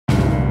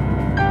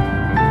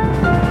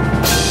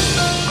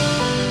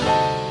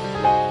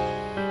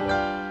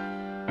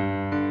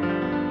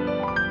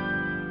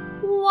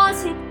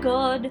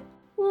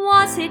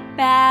Was it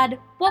bad?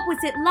 What was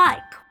it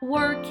like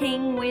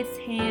working with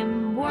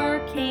him,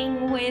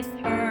 working with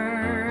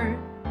her?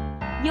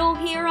 You'll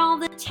hear all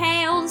the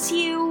tales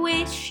you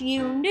wish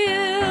you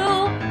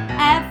knew,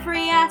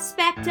 every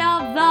aspect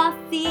of the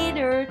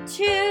theater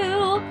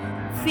too.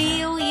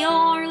 Feel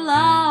your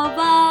love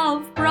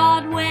of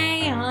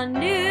Broadway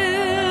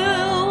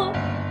anew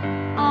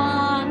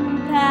on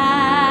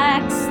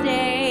Backstage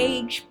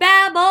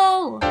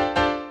Babble.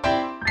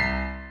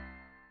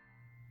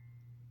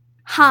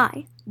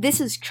 Hi, this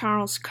is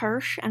Charles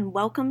Kirsch, and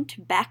welcome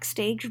to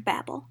Backstage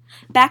Babble.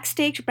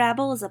 Backstage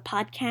Babble is a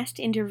podcast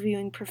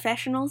interviewing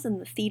professionals in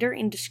the theater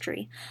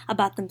industry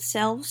about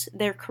themselves,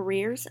 their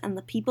careers, and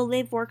the people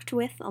they've worked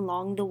with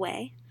along the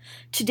way.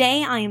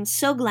 Today, I am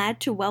so glad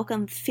to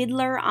welcome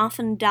Fiddler auf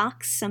dem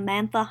Dach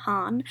Samantha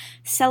Hahn,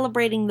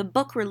 celebrating the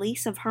book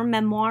release of her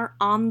memoir,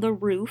 On the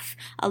Roof,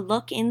 a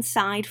look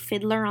inside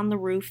Fiddler on the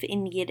Roof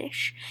in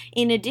Yiddish.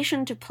 In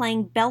addition to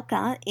playing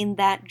Belka in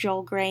that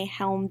Joel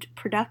Grey-helmed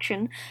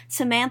production,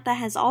 Samantha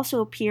has also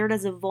appeared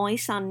as a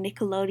voice on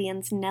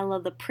Nickelodeon's Nella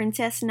the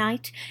Princess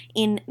Night,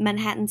 in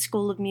Manhattan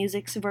School of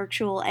Music's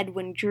virtual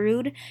Edwin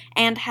Drood,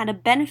 and had a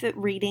benefit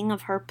reading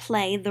of her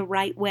play The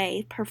Right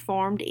Way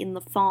performed in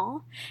the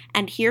fall.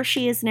 And here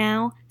she is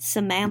now,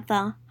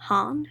 Samantha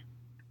Hahn.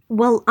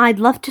 Well, I'd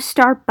love to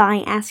start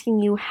by asking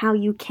you how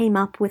you came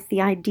up with the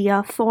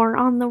idea for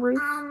On the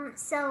Roof.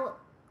 So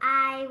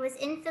I was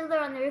in Fiddler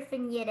on the Roof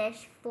in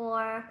Yiddish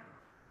for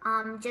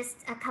just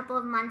a couple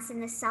of months in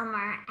the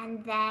summer,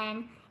 and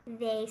then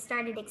they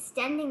started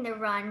extending the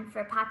run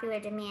for popular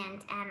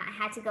demand, and I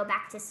had to go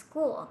back to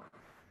school.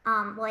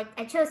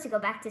 I chose to go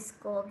back to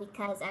school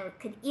because I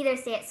could either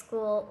stay at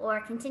school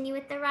or continue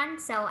with the run,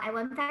 so I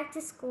went back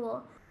to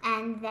school.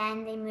 And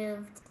then they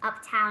moved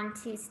uptown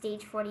to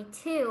Stage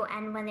 42,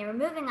 and when they were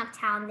moving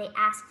uptown, they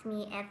asked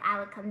me if I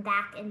would come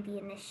back and be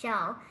in the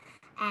show.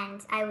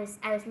 And I was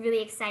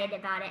really excited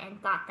about it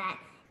and thought that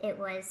it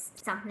was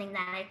something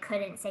that I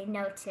couldn't say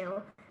no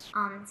to.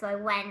 So I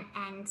went,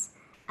 and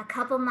a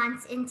couple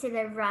months into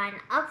the run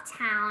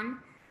uptown,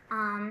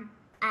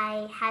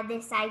 I had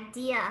this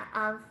idea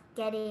of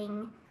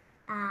getting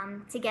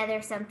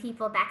together some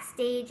people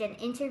backstage and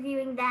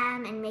interviewing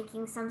them and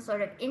making some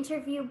sort of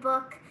interview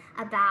book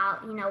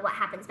about, what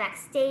happens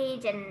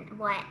backstage and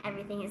what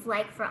everything is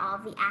like for all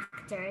the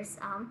actors.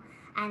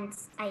 And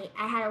I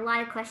had a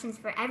lot of questions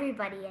for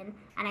everybody,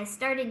 and I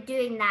started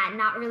doing that,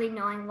 not really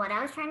knowing what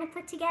I was trying to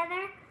put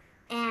together.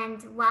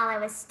 And while I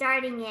was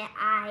starting it,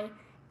 I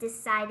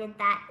decided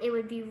that it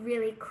would be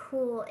really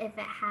cool if it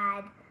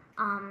had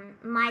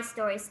my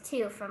stories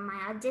too, from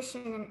my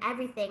audition and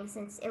everything,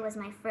 since it was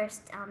my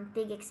first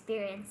big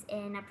experience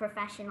in a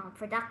professional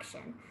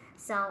production.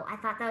 So I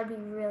thought that would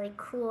be really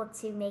cool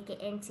to make it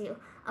into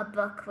a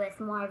book with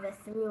more of a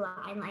through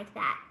line like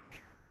that.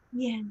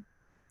 Yeah.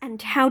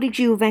 And how did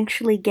you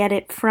eventually get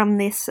it from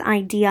this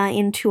idea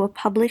into a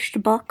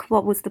published book?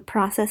 What was the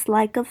process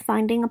like of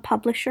finding a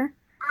publisher?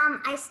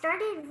 I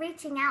started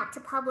reaching out to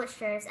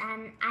publishers,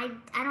 and I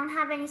don't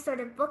have any sort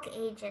of book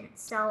agent,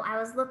 so I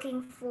was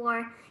looking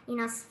for,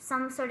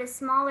 some sort of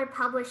smaller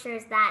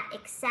publishers that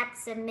accept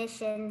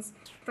submissions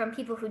from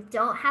people who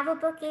don't have a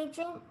book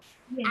agent.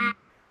 Yeah. And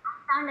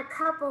I found a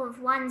couple of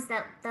ones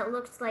that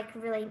looked like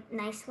really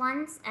nice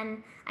ones,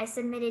 and I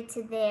submitted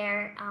to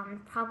their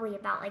probably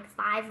about like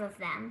 5 of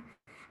them.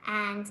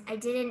 And I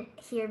didn't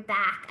hear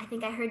back. I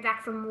think I heard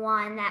back from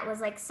one that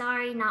was like,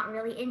 sorry, not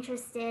really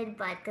interested,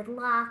 but good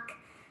luck.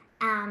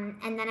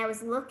 And then I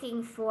was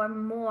looking for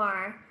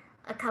more.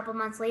 A couple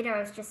months later, I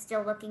was just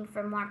still looking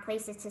for more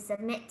places to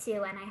submit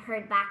to, and I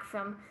heard back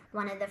from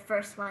one of the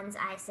first ones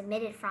I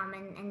submitted from,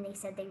 and they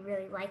said they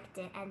really liked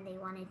it and they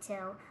wanted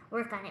to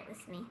work on it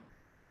with me.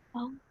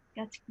 Oh,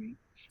 that's great.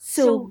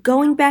 So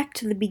going back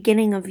to the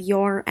beginning of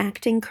your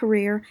acting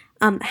career,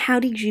 how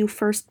did you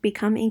first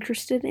become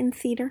interested in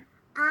theater?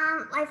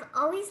 I've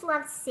always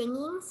loved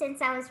singing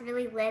since I was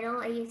really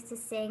little. I used to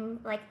sing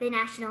like the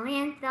national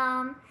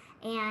anthem,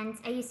 and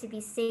I used to be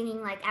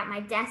singing like at my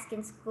desk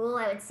in school.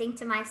 I would sing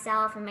to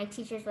myself, and my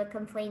teachers would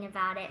complain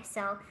about it.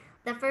 So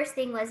the first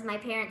thing was my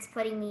parents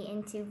putting me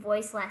into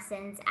voice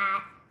lessons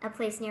at a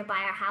place nearby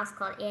our house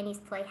called Annie's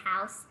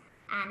Playhouse,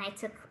 and I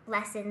took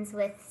lessons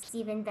with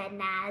Stephen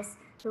Bednaz,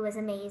 who was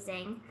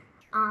amazing.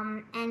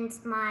 And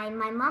my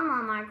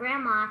mom, our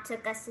grandma,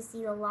 took us to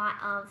see a lot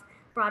of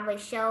Broadway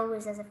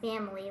shows as a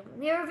family.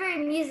 We were a very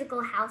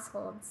musical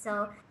household,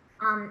 so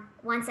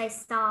once I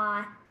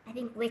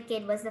think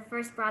Wicked was the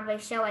first Broadway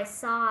show I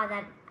saw,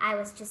 that I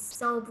was just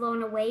so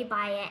blown away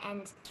by it,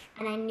 and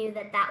I knew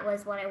that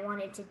was what I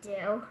wanted to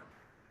do.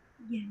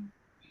 Yeah.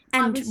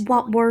 And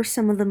what were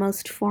some of the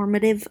most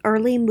formative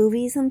early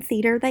movies in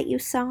theater that you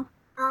saw?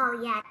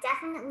 Oh yeah,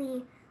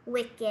 definitely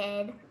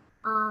Wicked.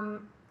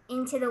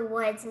 Into the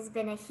Woods has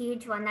been a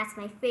huge one. That's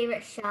my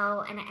favorite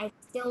show, and I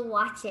still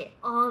watch it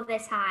all the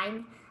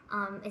time.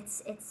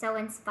 It's so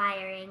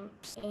inspiring,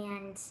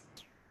 and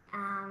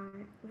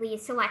We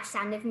used to watch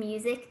Sound of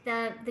Music,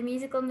 the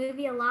musical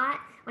movie, a lot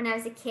when I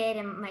was a kid,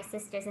 and my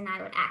sisters and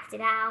I would act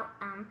it out.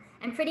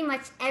 And pretty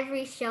much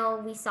every show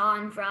we saw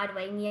on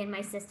Broadway, me and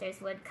my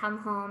sisters would come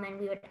home and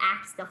we would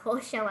act the whole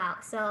show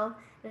out. So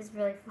it was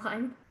really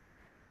fun.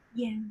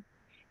 Yeah.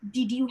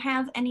 Did you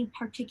have any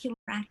particular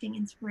acting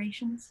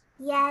inspirations?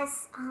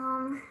 Yes,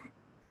 I'm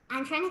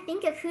trying to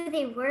think of who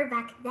they were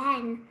back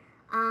then.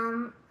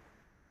 Um,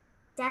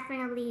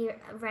 Definitely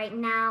right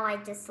now, I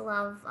just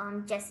love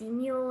Jessie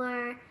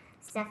Mueller,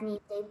 Stephanie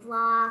J.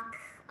 Block,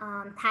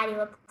 Patty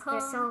LaPoe.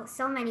 There's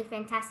so many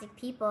fantastic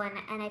people,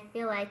 and I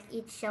feel like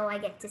each show I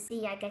get to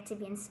see, I get to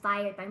be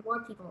inspired by more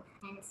people,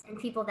 and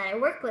people that I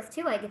work with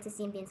too. I get to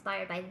see and be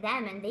inspired by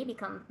them, and they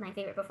become my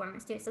favorite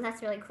performers too. So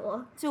that's really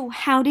cool. So,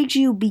 how did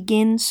you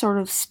begin sort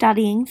of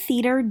studying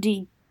theater?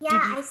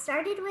 Yeah, I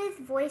started with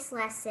voice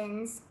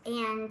lessons,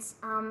 and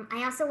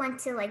I also went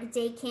to like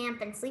day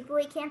camp and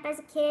sleepaway camp as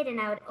a kid,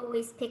 and I would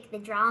always pick the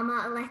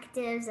drama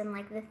electives and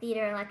like the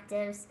theater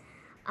electives.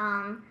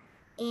 Um,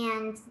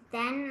 and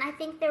then I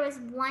think there was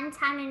one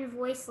time in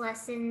voice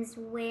lessons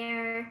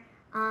where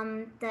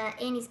the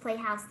Annie's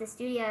Playhouse, the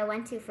studio I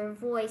went to for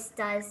voice,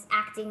 does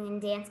acting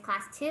and dance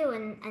class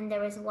too, and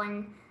there was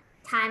one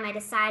time I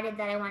decided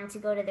that I wanted to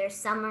go to their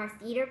summer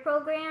theater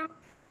program,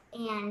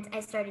 and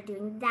I started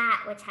doing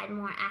that, which had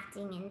more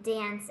acting and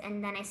dance,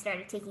 and then I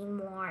started taking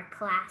more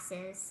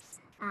classes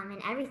and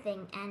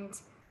everything. And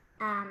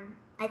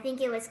I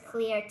think it was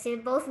clear to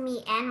both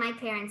me and my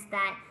parents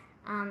that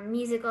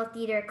musical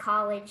theater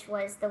college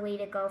was the way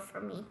to go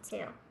for me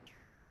too.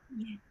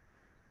 Yeah.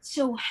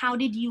 So, how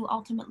did you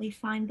ultimately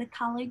find the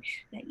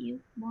college that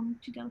you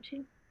wanted to go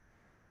to?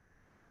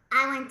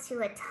 I went to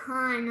a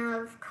ton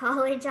of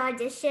college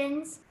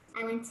auditions.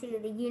 I went to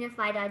the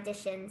Unified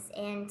auditions,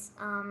 and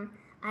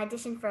I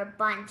auditioned for a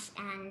bunch,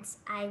 and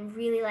I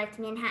really liked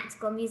Manhattan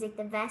School of Music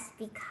the best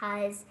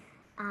because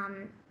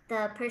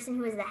the person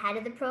who was the head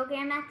of the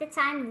program at the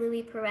time,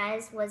 Louis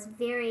Perez, was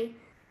he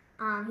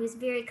was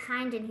very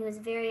kind, and he was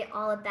very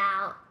all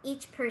about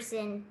each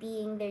person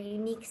being their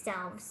unique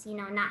selves,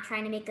 not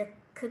trying to make a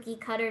cookie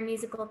cutter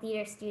musical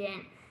theater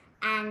student,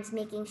 and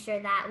making sure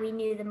that we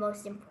knew the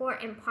most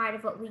important part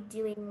of what we're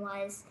doing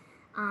was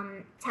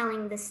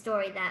telling the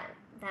story that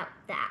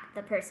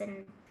the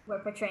person we're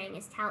portraying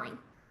is telling.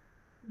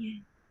 Yeah.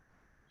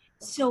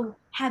 So,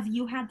 have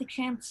you had the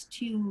chance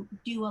to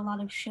do a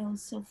lot of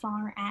shows so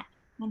far at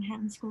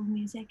Manhattan School of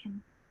Music?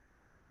 And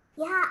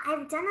Yeah,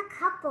 I've done a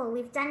couple.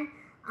 We've done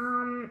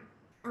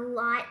a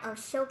lot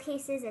of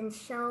showcases and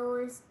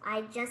shows.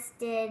 I just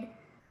did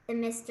The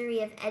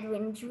Mystery of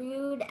Edwin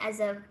Drood as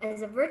a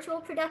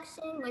virtual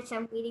production, which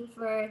I'm waiting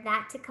for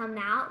that to come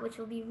out, which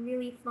will be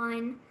really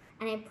fun.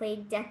 And I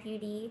played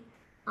Deputy.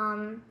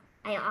 Um,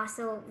 we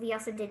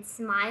also did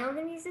Smile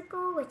the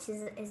musical, which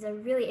is a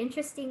really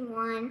interesting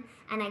one,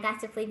 and I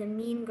got to play the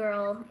mean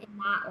girl in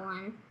that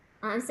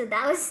one. So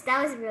that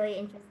was really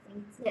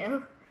interesting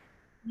too.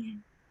 yeah.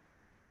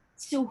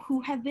 So,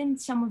 who have been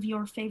some of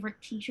your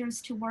favorite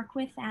teachers to work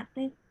with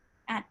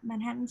at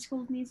Manhattan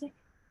School of Music?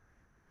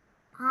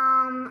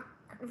 Um,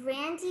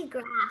 Randy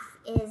Graff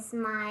is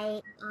my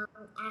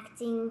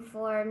acting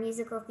for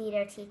musical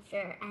theater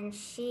teacher, and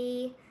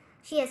she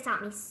has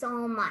taught me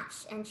so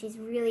much, and she's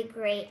really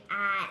great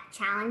at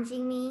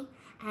challenging me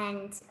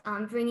and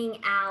bringing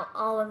out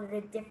all of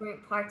the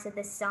different parts of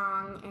the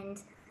song,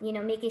 and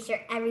making sure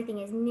everything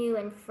is new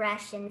and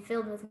fresh and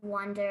filled with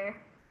wonder.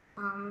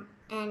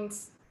 And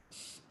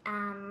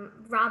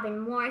Robin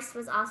Morse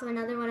was also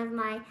another one of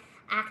my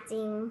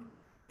acting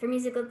for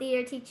musical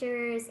theater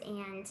teachers,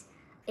 and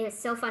it was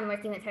so fun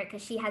working with her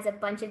because she has a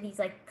bunch of these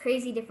like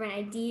crazy different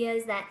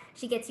ideas that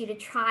she gets you to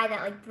try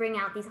that like bring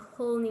out these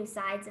whole new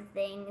sides of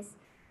things.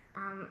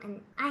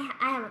 And I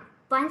have a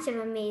bunch of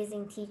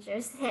amazing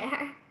teachers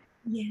there.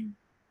 Yeah.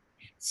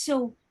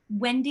 So,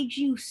 when did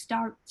you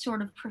start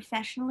sort of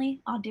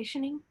professionally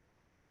auditioning?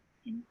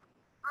 And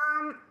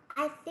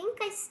I think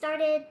I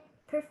started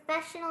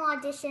professional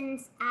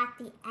auditions at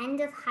the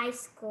end of high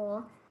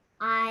school.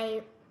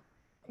 I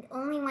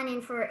only went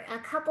in for a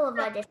couple of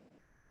auditions.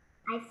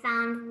 I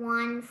found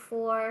one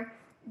for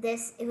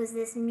this. It was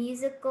this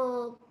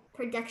musical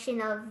production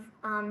of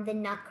the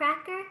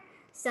Nutcracker.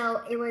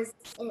 So it was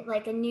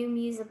like a new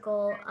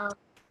musical of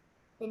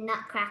the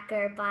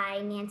Nutcracker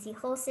by Nancy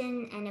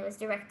Holson, and it was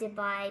directed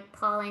by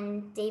Paul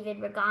and David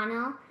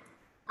Regano.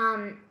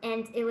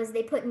 And it was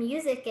they put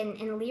music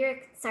and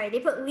lyrics. Sorry, they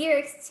put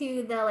lyrics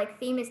to the like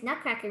famous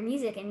Nutcracker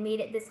music and made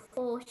it this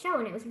whole show,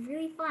 and it was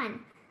really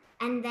fun.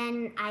 And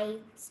then I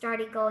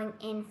started going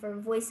in for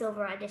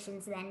voiceover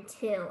auditions then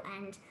too,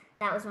 and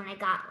that was when I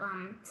got.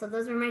 So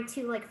those were my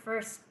two like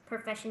first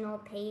professional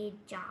paid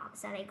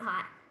jobs that I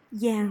got.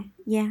 yeah,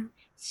 yeah.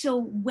 So,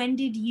 when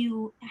did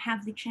you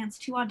have the chance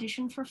to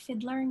audition for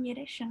Fiddler in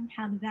Yiddish, and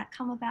how did that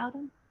come about?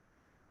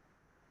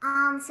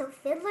 So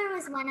Fiddler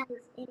was when I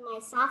was in my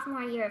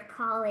sophomore year of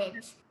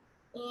college,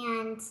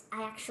 and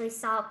I actually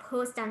saw a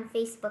post on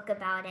Facebook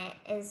about it.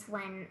 Is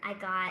when I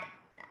got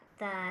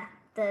the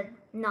the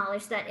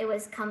knowledge that it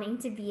was coming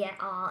to be at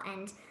all,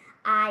 and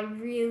I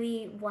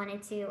really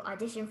wanted to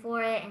audition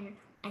for it, and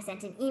I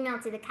sent an email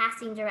to the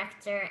casting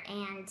director,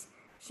 and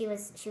she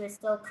was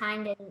so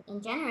kind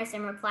and generous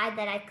and replied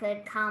that I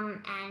could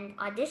come and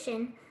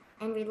audition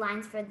and read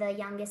lines for the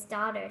youngest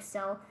daughter.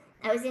 So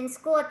I was in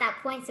school at that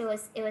point, so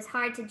it was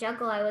hard to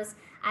juggle.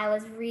 I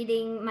was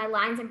reading my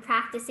lines and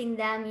practicing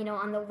them,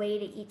 on the way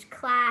to each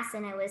class,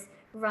 and I was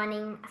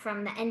running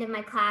from the end of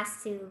my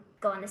class to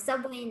go on the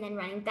subway and then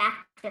running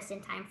back just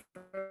in time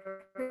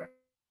for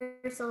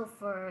rehearsal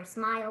for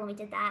Smile, and we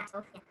did that.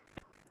 So, yeah.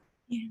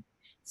 Yeah.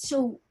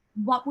 So,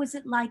 what was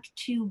it like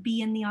to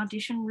be in the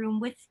audition room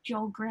with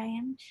Joel Grey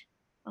and,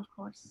 of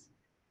course,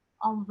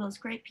 all of those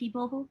great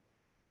people who?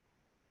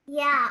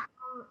 Yeah,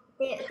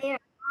 they're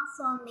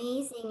also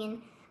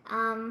amazing,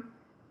 and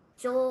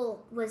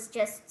Joel was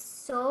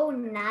just so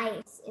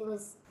nice. It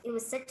was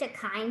such a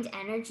kind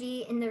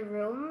energy in the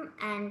room,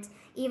 and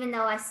even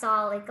though I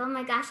saw like, oh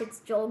my gosh, it's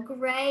Joel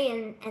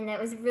Grey, and that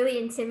was really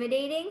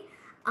intimidating.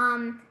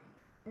 Um,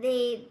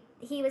 they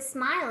he was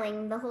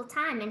smiling the whole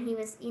time, and he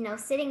was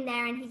sitting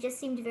there, and he just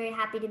seemed very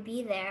happy to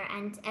be there,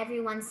 and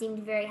everyone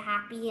seemed very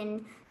happy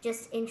and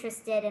just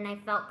interested, and I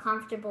felt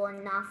comfortable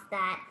enough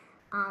that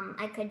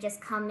I could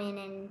just come in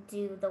and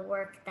do the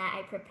work that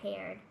I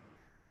prepared.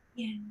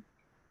 Yeah.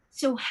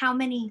 So, how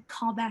many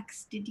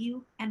callbacks did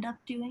you end up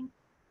doing?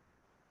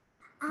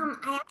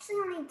 I actually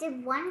only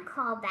did one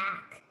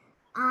callback,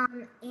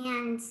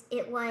 and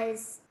it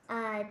was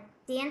a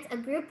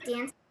group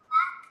dance,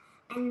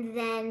 and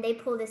then they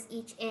pulled us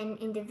each in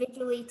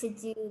individually to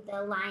do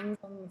the lines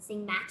and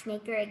sing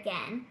Matchmaker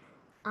again.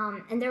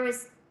 And there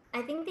was,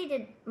 I think they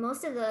did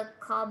most of the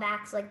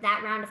callbacks, like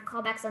that round of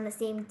callbacks on the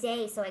same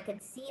day, so I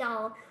could see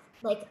all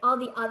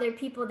the other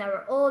people that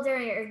were older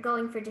or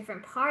going for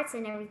different parts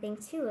and everything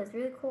too. It was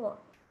really cool.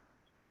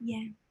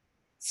 Yeah.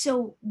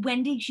 So,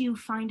 when did you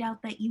find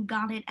out that you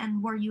got it,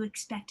 and were you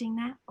expecting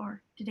that,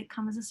 or did it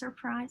come as a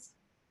surprise?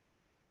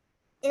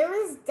 It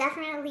was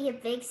definitely a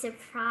big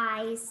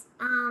surprise.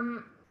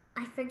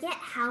 I forget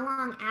how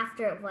long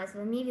after it was,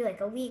 but maybe like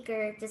a week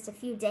or just a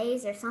few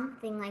days or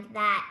something like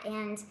that.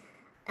 And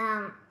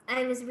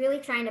I was really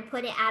trying to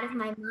put it out of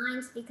my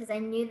mind because I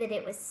knew that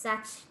it was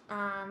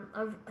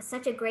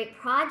such a great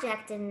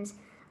project, and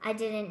I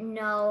didn't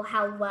know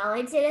how well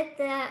I did at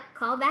the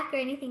callback or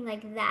anything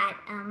like that.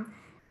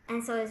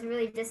 And so I was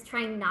really just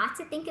trying not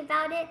to think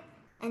about it.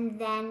 And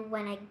then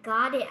when I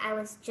got it, I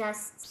was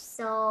just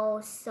so,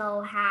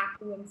 so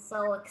happy and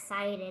so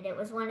excited. It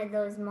was one of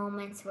those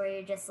moments where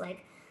you're just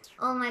like,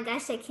 oh my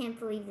gosh, I can't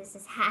believe this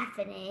is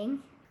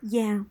happening.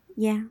 Yeah,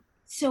 yeah.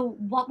 So,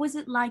 what was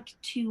it like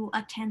to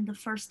attend the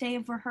first day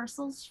of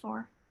rehearsals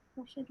for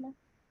Fiddler?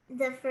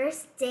 The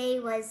first day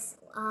it was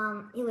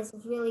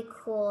really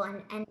cool,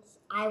 and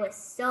I was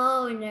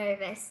so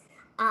nervous.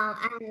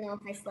 I don't know if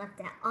I slept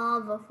at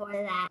all before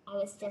that. I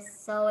was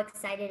just so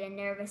excited and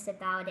nervous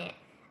about it.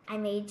 I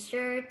made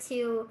sure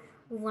to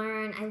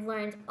I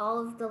learned all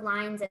of the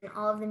lines and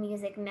all of the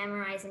music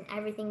memorized and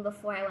everything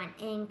before I went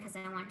in because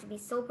I wanted to be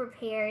so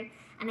prepared.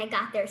 And I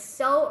got there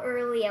so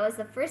early. I was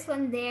the first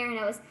one there, and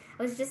I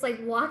was just like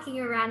walking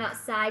around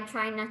outside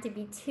trying not to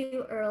be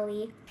too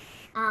early.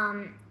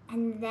 And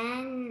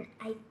then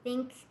I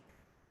think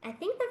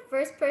the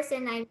first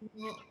person I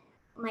met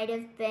might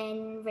have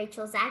been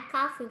Rachel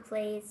Zadkoff, who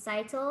plays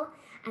Saito,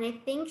 and I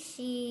think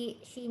she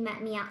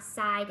met me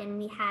outside, and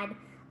we had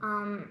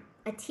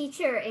a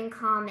teacher in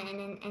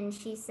common, and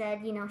she said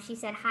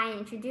hi and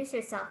introduced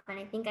herself, and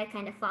I think I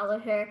kind of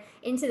followed her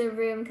into the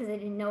room because I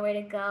didn't know where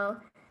to go,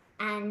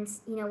 and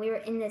we were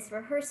in this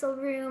rehearsal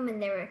room,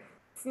 and there were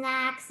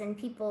snacks and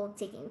people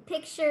taking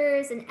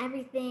pictures and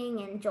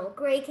everything, and Joel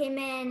Grey came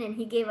in and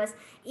he gave us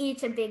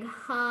each a big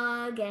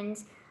hug, and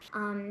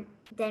um,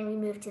 then we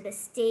moved to the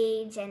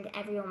stage, and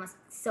everyone was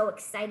so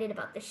excited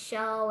about the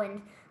show,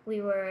 and we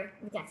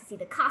got to see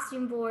the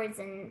costume boards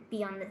and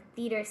be on the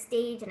theater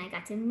stage, and I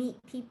got to meet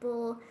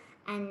people,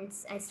 and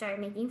I started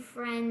making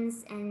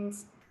friends, and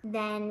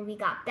then we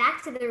got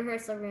back to the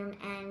rehearsal room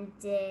and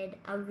did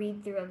a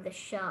read through of the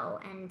show,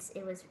 and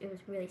it was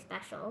really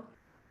special.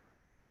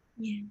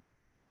 Yeah.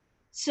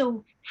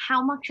 So,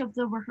 how much of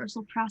the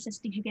rehearsal process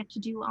did you get to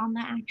do on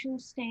the actual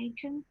stage,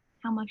 and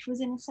how much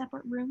was in a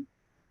separate room?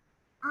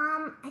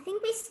 I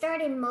think we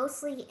started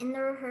mostly in the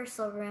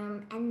rehearsal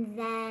room, and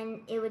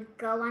then it would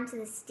go onto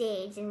the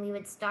stage, and we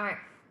would start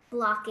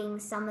blocking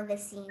some of the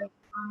scenes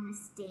on the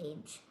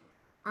stage.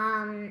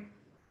 Um,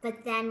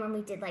 but then when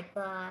we did like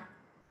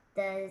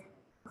the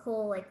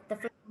whole like the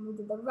first time we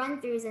did the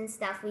run throughs and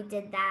stuff, we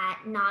did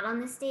that not on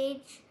the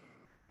stage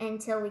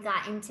until we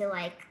got into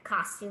like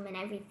costume and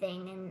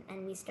everything,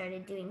 and we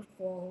started doing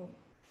full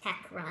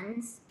tech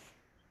runs.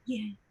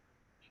 Yeah.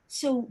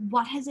 So,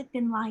 what has it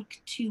been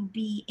like to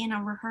be in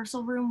a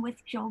rehearsal room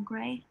with Joel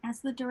Grey as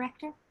the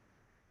director?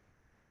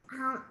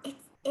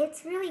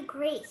 It's really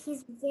great.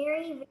 He's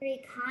very,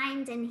 very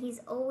kind, and he's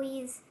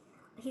always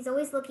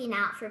looking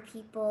out for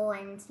people,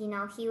 and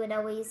he would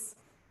always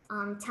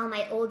tell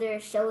my older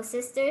show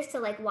sisters to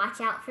like watch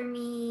out for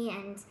me,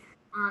 and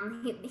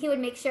he would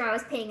make sure I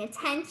was paying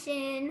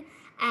attention,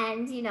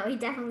 And, he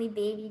definitely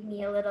babied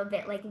me a little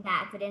bit like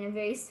that, but in a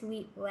very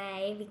sweet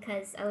way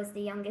because I was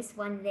the youngest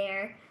one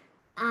there.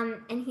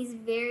 And he's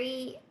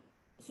very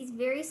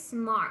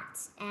smart,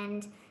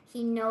 and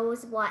he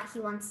knows what he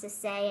wants to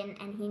say, and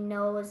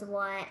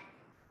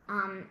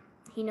um,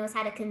 he knows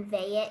how to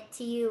convey it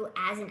to you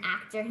as an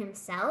actor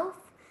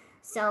himself.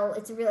 So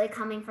it's really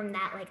coming from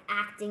that like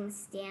acting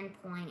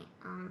standpoint.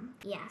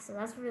 Yeah, so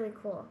that's really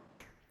cool.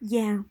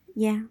 Yeah,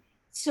 yeah.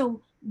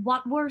 So,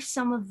 what were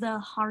some of the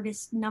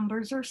hardest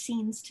numbers or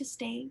scenes to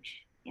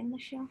stage in the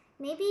show?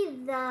 Maybe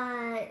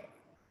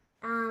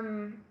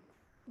um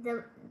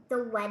the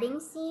the wedding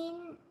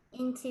scene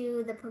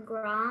into the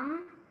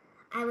pogrom,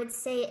 I would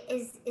say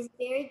is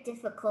very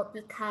difficult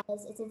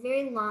because it's a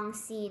very long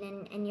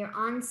scene, and you're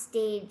on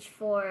stage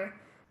for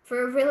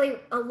really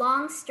a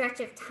long stretch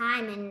of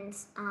time, and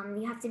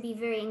you have to be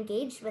very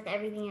engaged with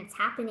everything that's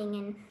happening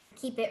and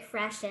keep it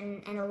fresh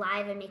and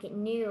alive and make it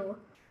new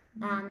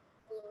every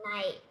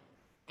night.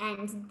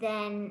 And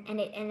then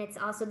it's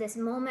also this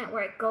moment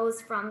where it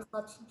goes from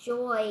such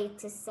joy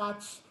to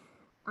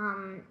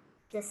um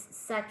just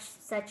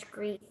such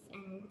grief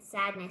and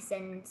sadness,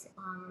 and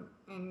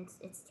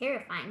it's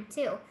terrifying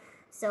too.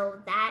 So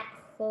that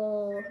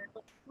whole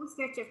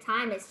stretch of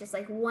time is just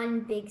like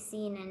one big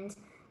scene,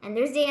 and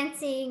there's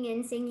dancing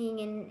and singing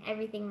and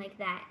everything like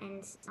that.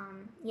 And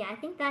yeah, I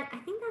think that's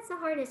the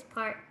hardest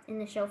part in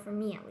the show for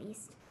me, at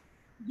least.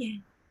 Yeah.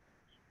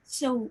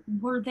 So,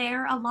 were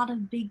there a lot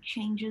of big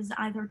changes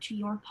either to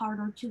your part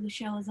or to the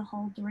show as a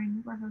whole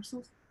during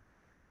rehearsals?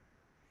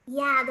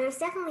 Yeah, there's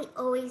definitely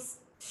always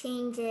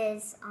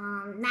changes.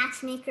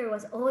 Matchmaker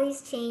was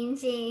always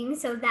changing,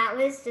 so that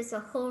was just a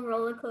whole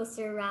roller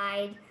coaster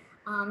ride.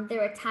 There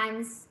were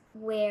times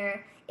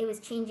where it was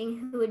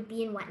changing who would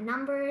be in what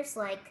numbers.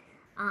 Like,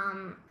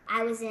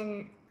 I was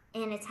in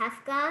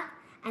Anatevka,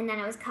 and then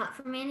I was cut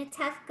from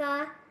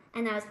Anatevka,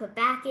 and then I was put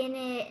back in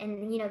it.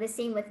 And the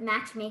same with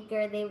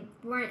Matchmaker. They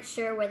weren't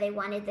sure where they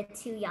wanted the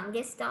two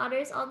youngest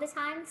daughters all the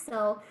time,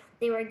 so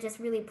they were just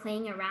really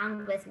playing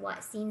around with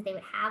what scenes they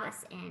would have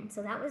us in.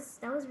 So that was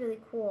really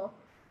cool.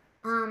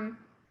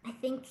 I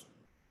think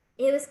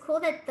it was cool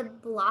that the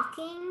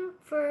blocking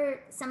for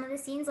some of the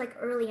scenes, like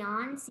early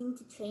on, seemed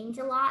to change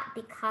a lot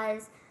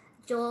because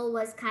Joel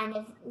was kind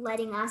of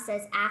letting us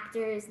as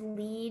actors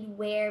lead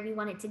where we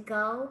wanted to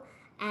go,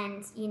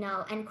 and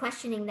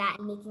questioning that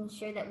and making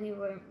sure that we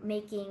were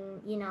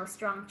making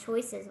strong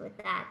choices with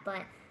that.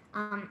 But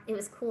it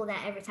was cool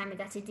that every time we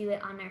got to do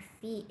it on our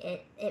feet,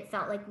 it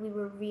felt like we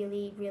were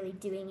really really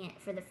doing it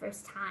for the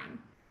first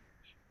time.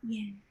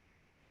 Yeah.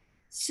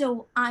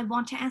 So, I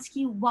want to ask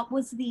you, what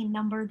was the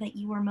number that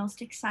you were most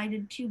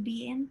excited to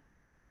be in?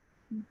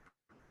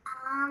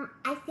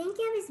 I think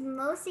I was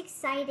most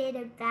excited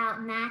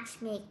about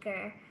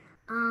Matchmaker.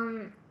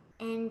 Um,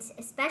 and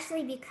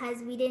especially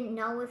because we didn't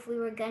know if we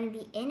were going to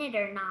be in it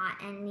or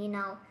not. And,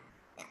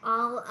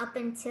 all up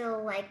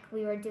until like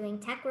we were doing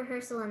tech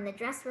rehearsal and the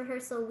dress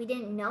rehearsal, we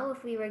didn't know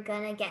if we were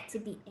going to get to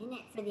be in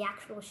it for the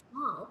actual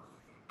show.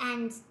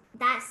 And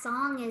that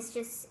song is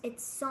just,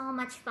 it's so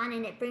much fun,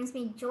 and it brings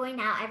me joy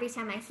now every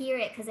time I hear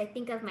it because I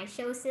think of my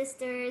show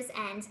sisters,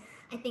 and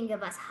I think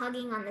of us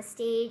hugging on the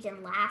stage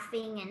and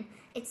laughing. And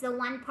it's the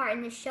one part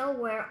in the show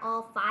where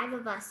all five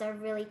of us are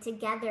really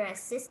together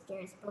as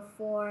sisters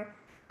before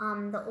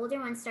the older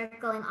ones start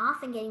going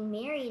off and getting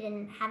married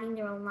and having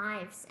their own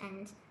lives.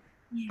 And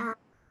Yeah. uh,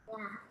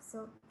 yeah,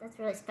 so that's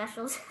really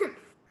special.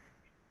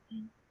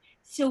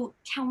 So,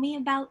 tell me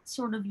about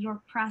sort of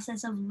your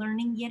process of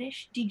learning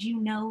Yiddish. Did you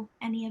know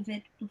any of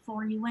it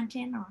before you went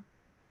in, or?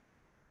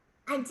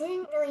 I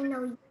didn't really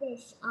know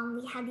Yiddish.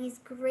 We had these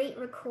great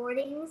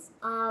recordings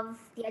of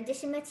the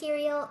audition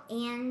material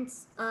and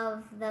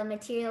of the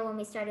material when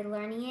we started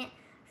learning it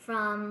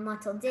from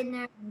Motel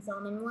Didner and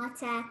Zalman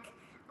Mlatek,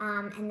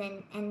 and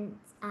then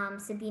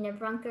Sabina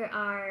Brunker,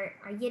 our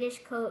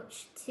Yiddish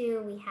coach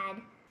too.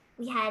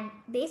 We had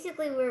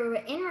basically, we were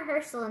in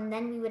rehearsal, and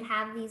then we would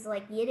have these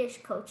like Yiddish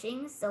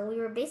coachings. So we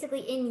were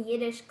basically in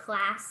Yiddish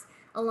class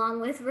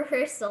along with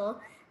rehearsal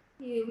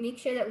to make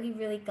sure that we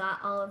really got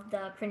all of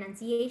the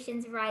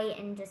pronunciations right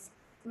and just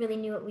really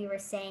knew what we were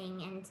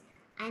saying. And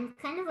I'm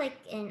kind of like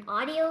an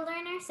audio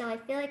learner, so I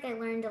feel like I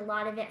learned a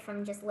lot of it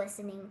from just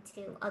listening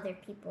to other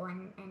people,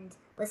 and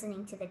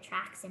listening to the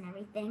tracks and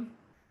everything.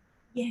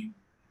 Yeah.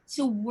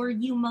 So, were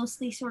you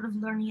mostly sort of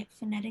learning it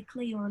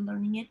phonetically or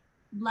learning it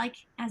like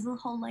as a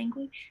whole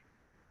language?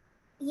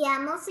 Yeah,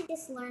 mostly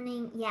just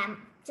learning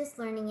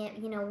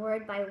it,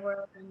 word by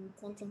word and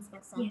sentence by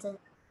Yeah. sentence.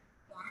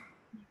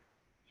 Yeah.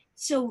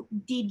 So,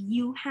 did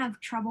you have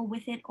trouble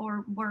with it,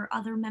 or were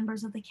other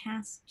members of the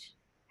cast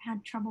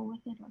had trouble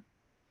with it? Or?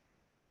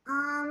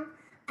 Um,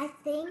 I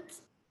think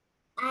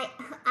I,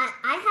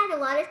 I had a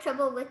lot of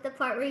trouble with the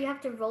part where you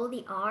have to roll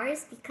the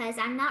R's because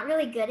I'm not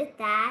really good at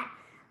that.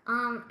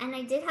 And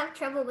I did have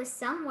trouble with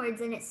some words,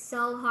 and it's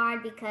so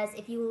hard because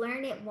if you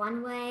learn it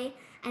one way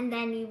and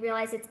then you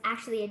realize it's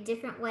actually a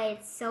different way,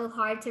 it's so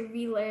hard to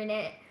relearn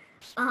it.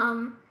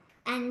 Um,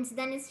 and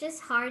then it's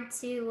just hard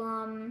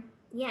to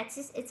yeah,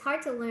 it's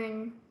hard to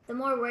learn. The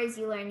more words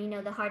you learn,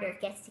 the harder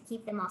it gets to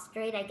keep them all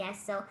straight, I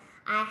guess. So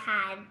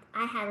I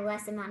had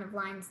less amount of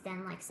lines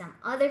than like some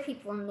other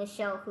people in the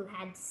show who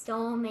had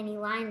so many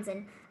lines,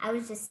 and I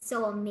was just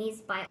so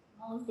amazed by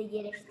all of the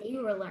Yiddish they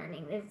were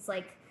learning. It's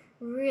like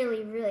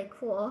really, really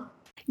cool.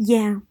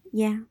 Yeah,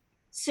 yeah.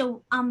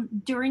 So,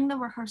 during the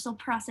rehearsal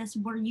process,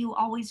 were you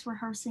always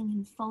rehearsing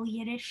in full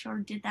Yiddish, or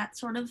did that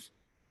sort of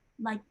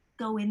like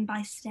go in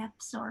by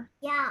steps, or?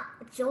 Yeah,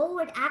 Joel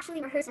would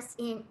actually rehearse us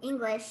in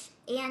English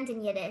and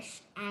in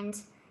Yiddish, and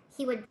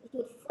he would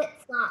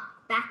flip flop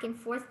back and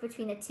forth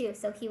between the two.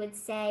 So he would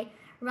say,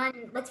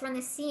 let's run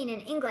this scene in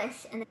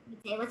English," and then he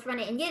would say, "Let's run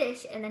it in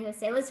Yiddish," and then he would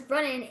say, "Let's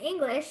run it in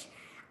English."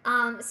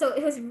 So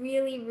it was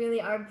really, really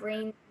our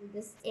brains were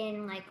just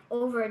in like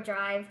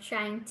overdrive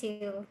trying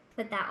to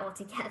put that all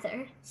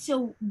together.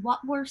 So, what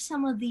were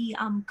some of the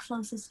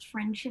closest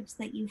friendships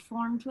that you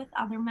formed with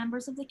other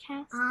members of the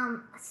cast?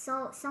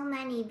 So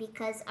many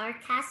because our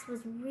cast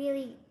was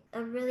really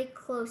a really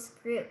close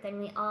group, and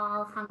we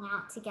all hung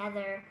out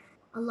together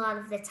a lot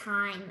of the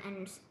time,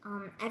 and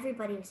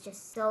everybody was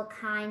just so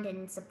kind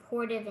and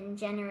supportive and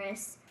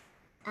generous.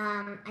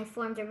 I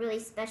formed a really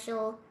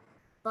special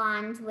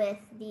bond with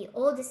the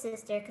oldest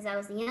sister because I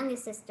was the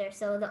youngest sister.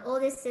 So the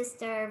oldest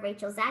sister,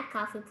 Rachel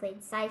Zadkoff, who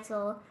played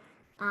Seitel,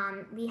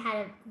 we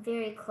had a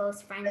very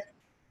close friend,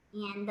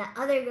 and the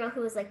other girl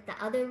who was like the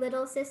other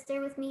little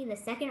sister with me, the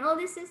second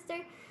oldest sister,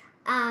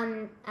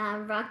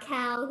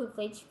 Raquel, who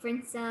played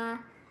Sprinza,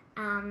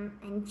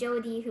 and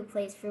Jody, who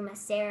plays Fruma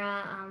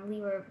Sarah.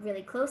 We were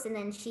really close, and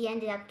then she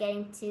ended up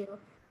getting to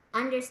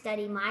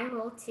understudy my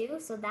role too.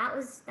 So that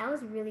was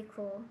really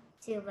cool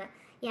too. But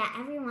yeah,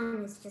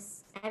 everyone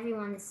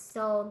is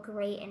so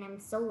great, and I'm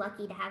so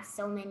lucky to have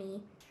so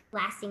many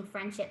lasting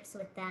friendships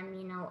with them.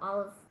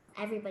 All of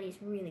everybody's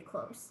really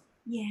close.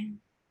 Yeah.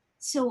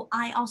 So,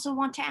 I also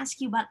want to ask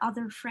you about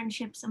other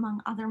friendships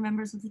among other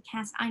members of the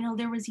cast. I know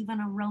there was even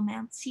a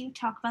romance. You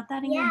talk about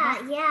that in your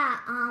book? Yeah,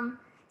 yeah.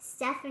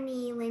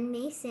 Stephanie Lynn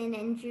Mason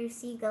and Drew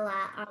Siegela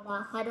are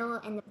the Huddle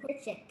and the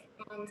Perchik,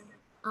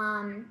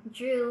 and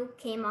Drew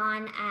came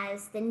on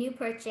as the new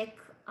Perchik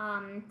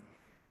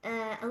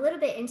a little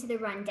bit into the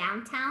run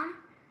downtown,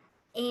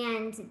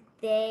 and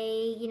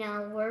they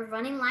were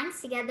running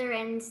lines together,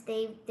 and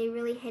they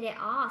really hit it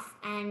off,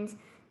 and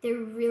they're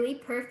really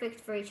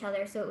perfect for each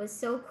other. So it was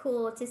so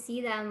cool to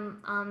see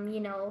them.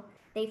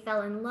 They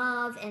fell in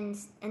love, and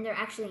they're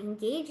actually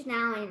engaged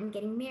now and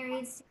getting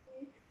married soon,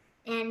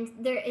 and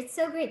it's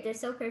so great. They're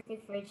so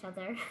perfect for each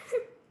other.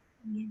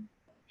 Yeah.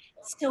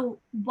 So,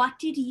 what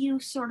did you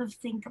sort of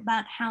think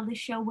about how the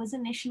show was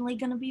initially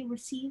going to be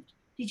received?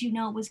 Did you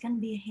know it was going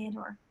to be a hit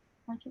or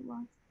like it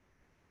was?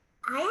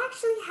 I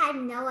actually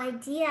had no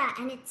idea,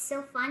 and it's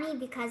so funny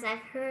because I've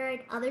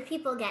heard other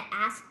people get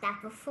asked that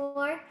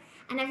before,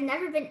 and I've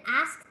never been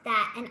asked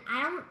that, and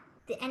I don't,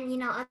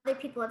 and other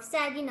people have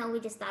said, we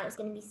just thought it was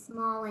going to be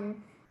small,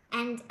 and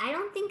I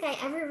don't think I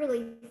ever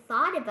really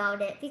thought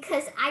about it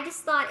because I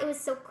just thought it was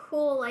so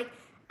cool. Like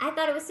I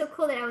thought it was so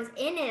cool that I was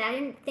in it. I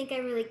didn't think I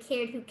really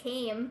cared who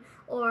came,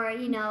 or I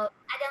don't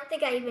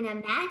think I even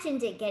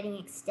imagined it getting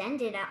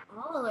extended at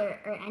all, or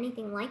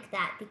anything like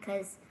that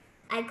because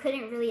I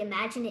couldn't really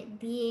imagine it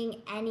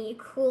being any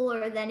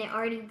cooler than it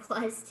already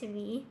was to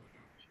me.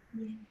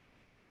 Yeah.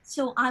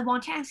 So, I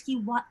want to ask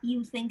you what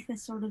you think the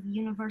sort of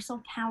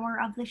universal power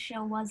of the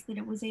show was that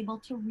it was able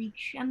to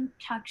reach and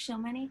touch so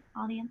many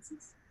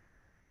audiences.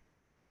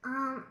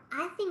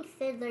 I think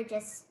Fiddler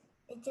just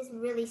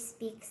really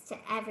speaks to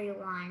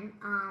everyone.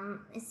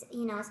 It's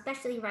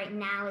especially right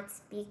now it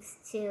speaks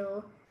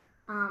to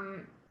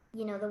um,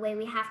 the way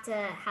we have to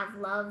have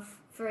love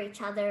for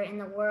each other in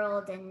the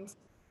world, and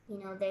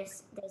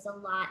there's a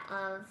lot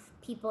of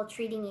people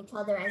treating each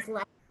other as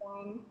less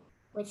than,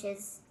 which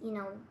is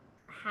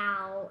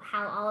how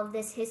all of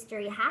this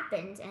history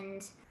happened,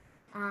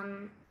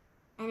 um,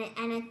 and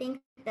I think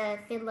the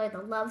Fiddler,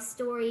 the love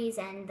stories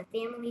and the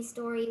family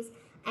stories,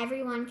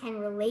 everyone can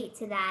relate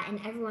to that, and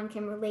everyone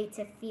can relate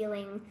to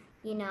feeling,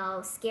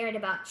 scared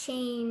about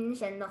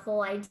change and the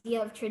whole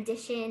idea of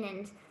tradition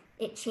and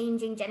it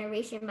changing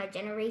generation by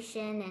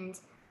generation, and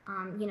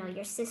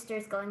your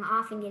sisters going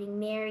off and getting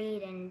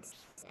married, and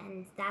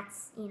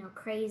that's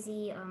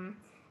crazy,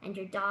 and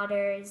your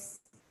daughters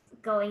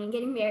going and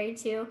getting married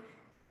too,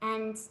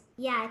 and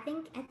yeah, I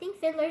think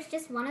Fiddler's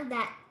just one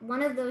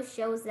of those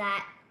shows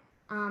that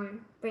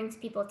brings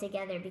people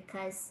together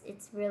because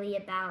it's really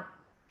about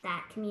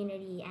that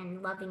community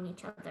and loving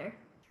each other.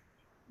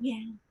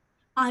 Yeah.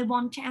 I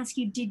want to ask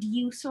you, did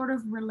you sort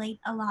of relate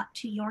a lot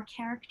to your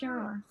character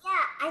or?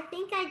 Yeah, I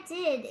think I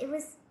did. It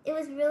was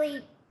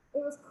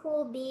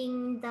cool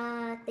being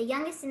the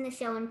youngest in the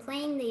show and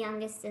playing the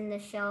youngest in the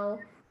show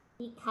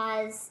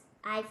because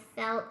I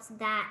felt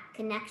that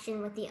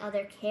connection with the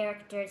other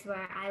characters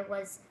where I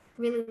was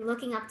really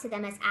looking up to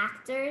them as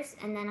actors,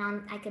 and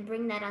then I could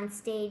bring that on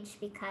stage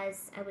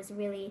because I was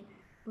really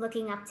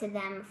looking up to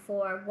them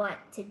for what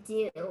to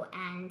do,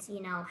 and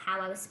how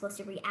I was supposed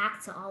to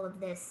react to all of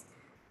this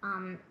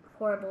um,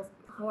 horrible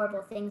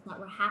horrible things that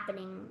were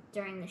happening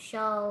during the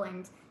show,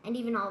 and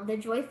even all the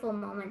joyful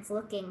moments,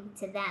 looking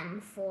to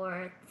them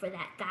for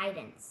that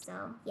guidance.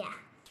 So yeah.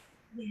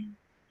 Yeah.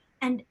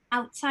 And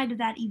outside of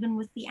that, even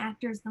with the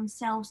actors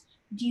themselves,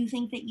 do you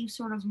think that you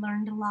sort of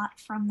learned a lot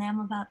from them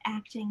about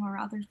acting or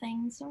other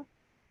things? Or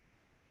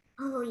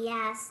Oh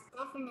yes,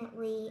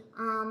 definitely.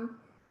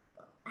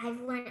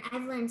 I've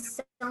learned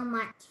so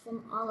much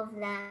from all of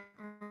them.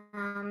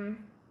 Um,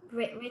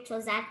 Rachel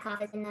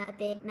Zadkoff has been a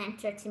big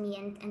mentor to me,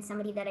 and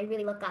somebody that I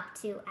really look up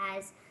to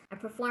as a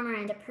performer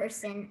and a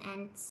person.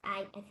 And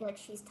I feel like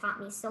she's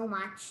taught me so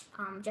much,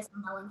 just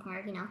from knowing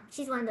her.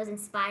 She's one of those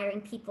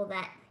inspiring people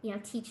that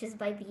teaches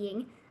by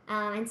being.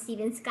 And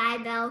Steven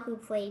Skybell, who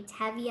played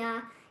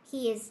Tevye,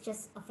 he is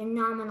just a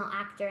phenomenal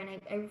actor, and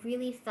I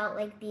really felt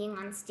like being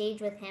on stage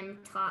with him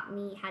taught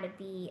me how to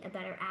be a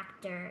better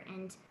actor.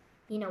 And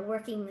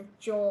working with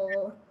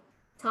Joel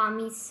taught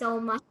me so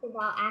much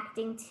about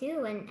acting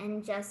too,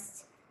 and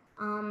just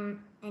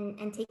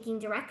and taking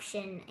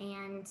direction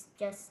and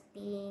just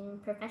being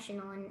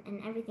professional,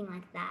 and everything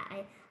like that.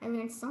 I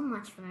learned so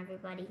much from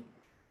everybody.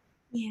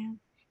 yeah.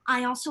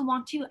 I also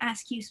want to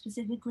ask you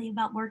specifically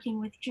about working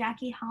with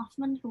Jackie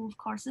Hoffman, who of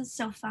course is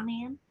so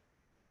funny and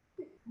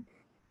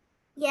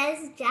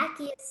Yes,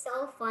 Jackie is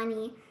so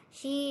funny.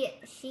 She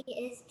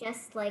is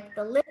just like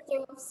the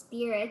lifter of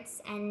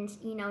spirits, and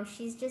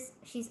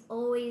she's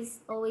always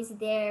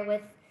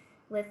there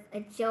with a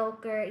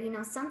joke,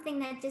 or something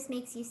that just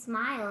makes you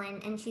smile,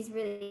 and she's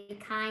really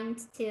kind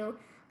too.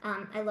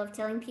 I love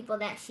telling people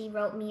that she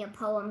wrote me a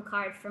poem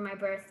card for my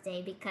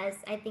birthday, because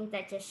I think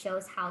that just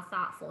shows how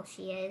thoughtful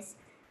she is.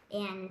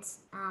 And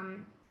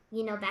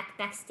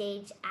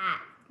backstage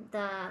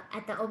the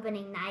at the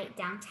opening night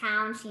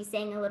downtown, she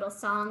sang a little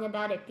song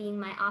about it being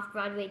my off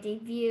Broadway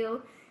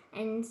debut,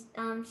 and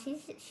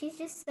she's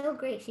just so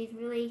great. She's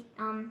really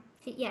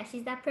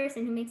she's that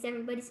person who makes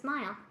everybody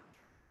smile.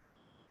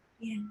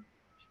 yeah.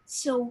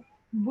 So,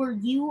 were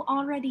you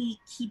already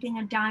keeping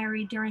a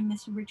diary during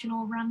this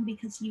original run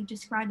because you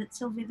describe it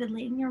so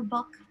vividly in your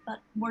book, but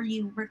were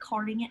you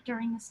recording it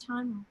during this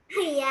time?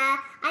 Yeah,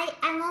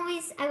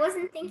 I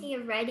wasn't thinking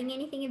of writing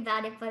anything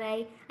about it, but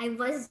I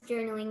was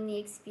journaling the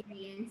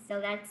experience, so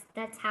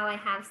that's how I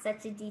have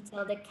such a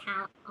detailed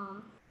account.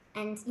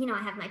 And I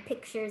have my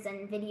pictures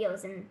and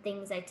videos and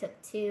things I took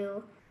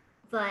too,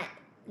 but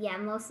yeah,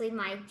 mostly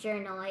my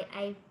journal.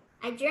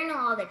 I journal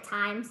all the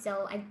time,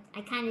 so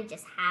I kind of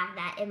just have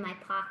that in my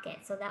pocket,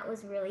 so that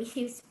was really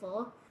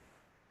useful.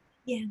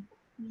 Yeah,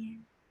 yeah.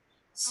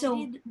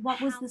 So, what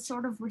was the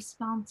sort of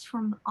response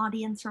from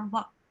audience, or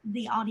what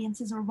the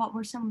audiences, or what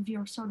were some of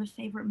your sort of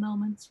favorite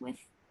moments with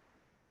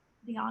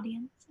the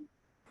audience?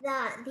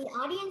 The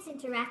audience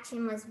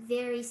interaction was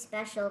very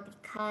special,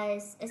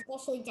 because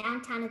especially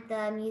downtown at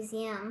the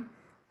Museum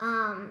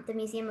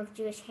of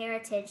Jewish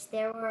Heritage,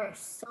 there were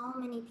so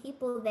many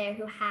people there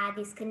who had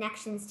these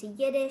connections to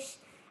Yiddish,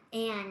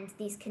 and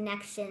these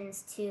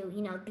connections to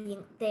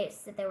being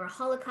that there were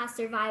Holocaust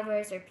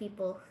survivors, or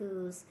people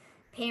whose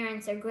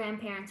parents or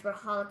grandparents were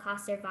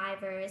Holocaust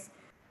survivors,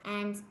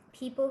 and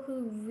people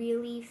who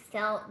really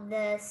felt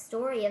the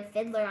story of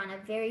Fiddler on a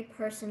very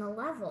personal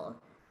level.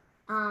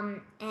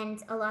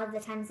 And a lot of the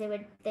times they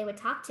would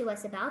talk to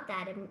us about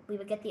that, and we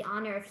would get the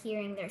honor of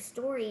hearing their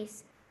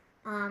stories.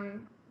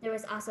 There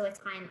was also a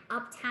time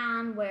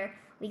uptown where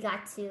we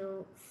got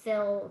to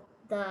fill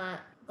the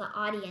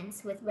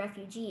audience with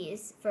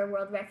refugees for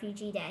World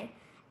Refugee Day,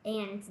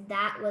 and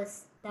that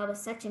was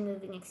such a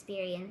moving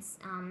experience.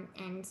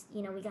 And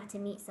we got to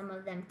meet some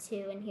of them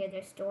too and hear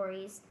their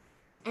stories.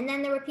 And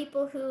then there were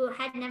people who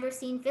had never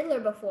seen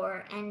Fiddler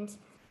before, and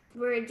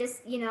were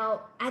just,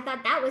 I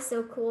thought that was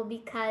so cool,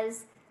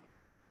 because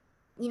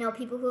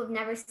people who have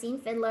never seen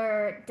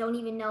Fiddler, don't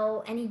even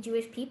know any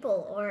Jewish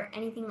people or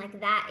anything like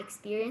that,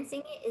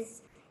 experiencing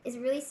it is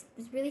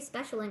really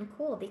special and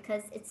cool,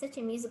 because it's such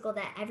a musical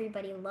that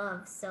everybody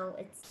loves. So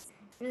it's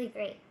really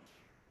great.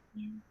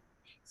 Yeah.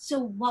 So,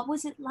 what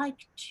was it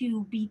like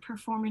to be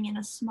performing in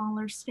a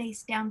smaller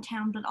space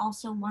downtown, but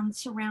also one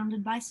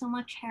surrounded by so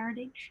much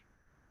heritage?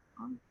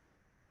 Um,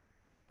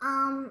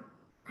 Um,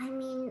 I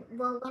mean,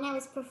 well, when I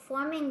was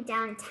performing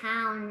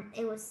downtown,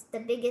 it was the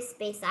biggest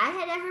space I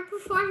had ever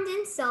performed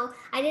in, so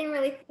I didn't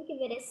really think of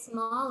it as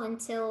small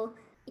until,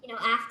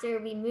 after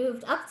we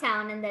moved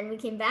uptown, and then we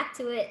came back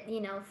to it,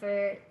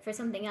 for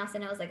something else,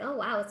 and I was like, oh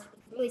wow, it's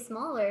really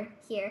smaller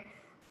here.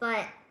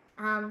 But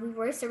we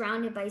were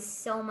surrounded by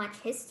so much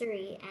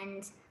history,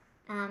 and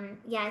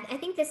yeah, I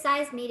think the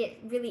size made it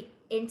really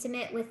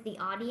intimate with the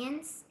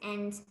audience,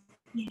 and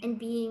yeah,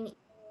 being in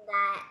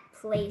that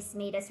place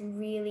made us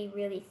really,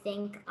 really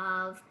think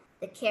of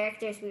the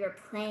characters we were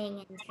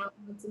playing, and how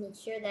we wanted to make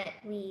sure that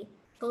we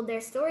told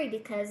their story,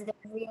 because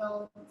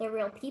they're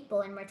real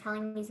people, and we're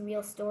telling these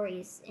real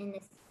stories in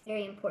this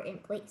very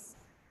important place.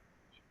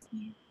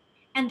 yeah.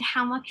 And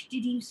how much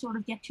did you sort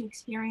of get to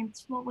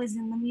experience what was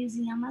in the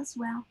museum as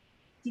well?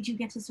 Did you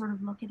get to sort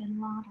of look at it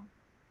a lot?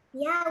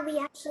 Yeah, we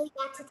actually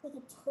got to take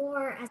a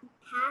tour as a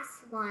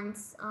pass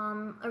once,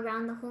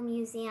 around the whole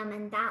museum,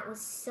 and that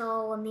was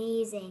so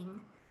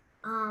amazing.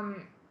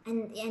 Um,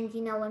 and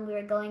when we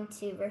were going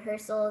to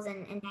rehearsals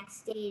and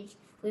backstage,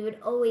 we would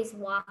always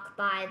walk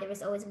by. There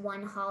was always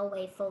one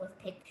hallway full of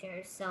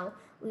pictures, so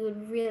we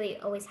would really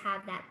always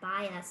have that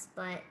by us.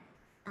 But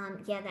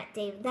yeah, that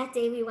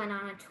day we went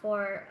on a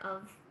tour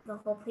of the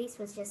whole place.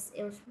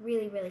 It was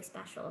really, really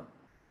special.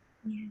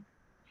 Yeah.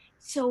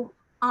 So,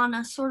 on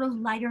a sort of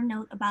lighter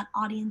note about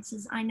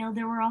audiences, I know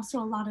there were also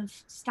a lot of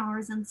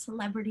stars and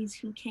celebrities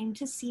who came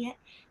to see it.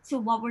 So,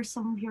 what were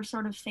some of your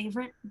sort of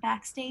favorite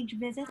backstage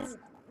visits?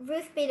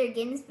 Ruth Bader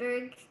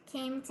Ginsburg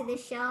came to the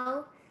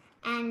show,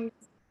 and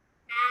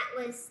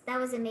that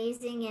was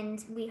amazing.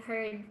 And we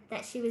heard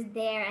that she was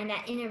there, and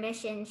at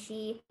intermission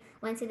she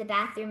went to the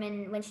bathroom,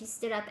 and when she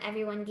stood up,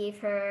 everyone gave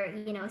her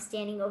a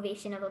standing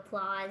ovation of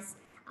applause.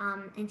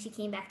 And she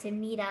came back to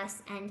meet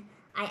us, and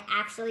I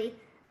actually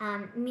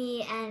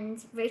me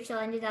and Rachel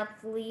ended up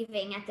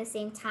leaving at the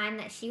same time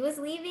that she was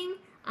leaving.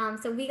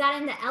 So we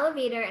got in the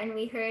elevator, and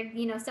we heard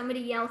somebody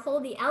yell,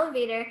 "Hold the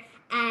elevator!"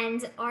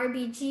 And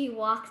RBG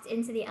walked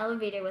into the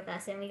elevator with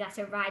us, and we got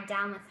to ride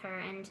down with her.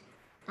 And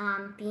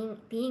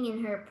being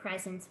in her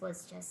presence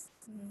was just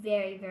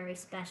very, very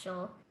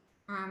special.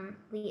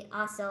 We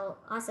also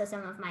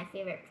some of my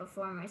favorite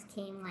performers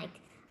came,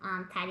 like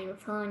Patti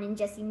LuPone and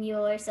Jessie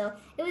Mueller. So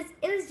it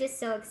was just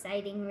so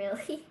exciting,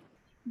 really.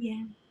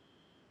 Yeah.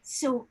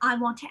 So, I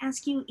want to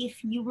ask you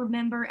if you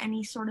remember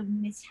any sort of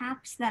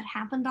mishaps that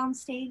happened on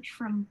stage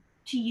from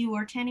to you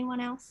or to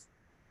anyone else.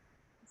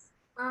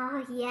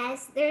 Oh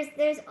yes,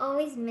 there's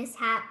always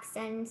mishaps,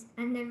 and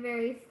they're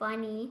very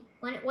funny.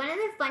 One of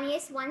the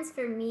funniest ones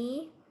for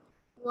me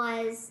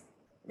was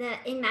the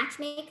in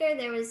Matchmaker.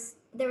 There was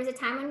a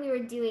time when we were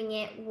doing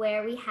it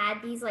where we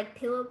had these like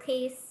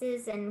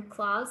pillowcases and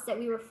cloths that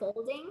we were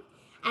folding,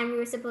 and we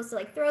were supposed to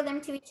like throw them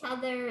to each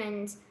other,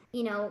 and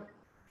you know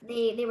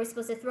they were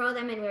supposed to throw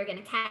them, and we were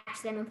gonna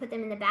catch them and put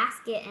them in the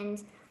basket.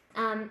 And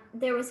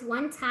there was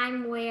one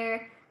time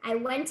where I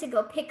went to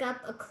go pick up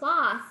a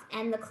cloth,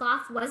 and the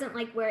cloth wasn't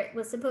like where it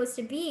was supposed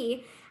to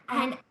be.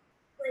 And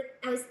like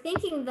I was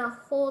thinking the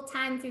whole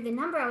time through the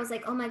number, I was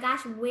like, oh my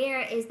gosh,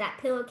 where is that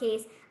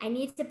pillowcase? I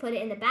need to put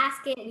it in the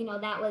basket.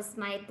 That was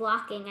my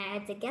blocking. I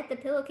had to get the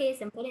pillowcase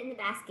and put it in the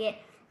basket,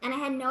 and I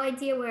had no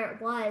idea where it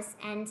was.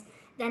 And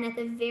then at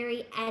the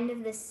very end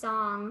of the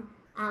song,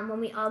 when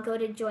we all go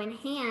to join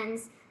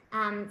hands,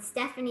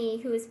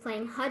 Stephanie, who was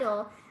playing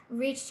Huddle,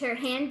 reached her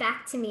hand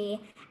back to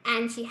me,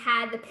 and she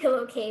had the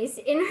pillowcase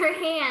in her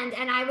hand,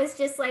 and I was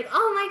just like,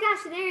 oh my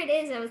gosh, there it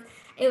is.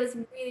 It was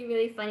really,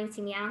 really funny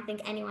to me. I don't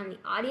think anyone in the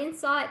audience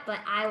saw it, but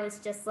I was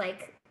just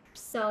like,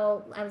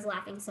 I was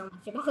laughing so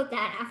much about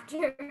that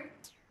after.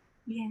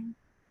 Yeah.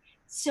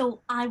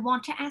 So, I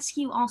want to ask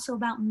you also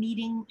about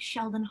meeting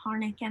Sheldon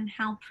Harnick and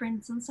Hal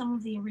Prince and some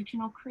of the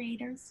original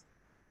creators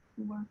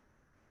who were.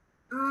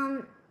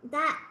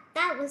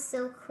 That was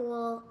so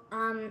cool.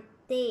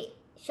 They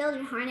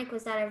Sheldon Harnick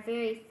was at our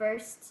very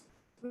first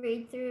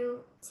read through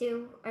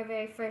too. Our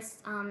very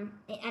first.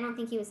 I don't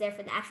think he was there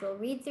for the actual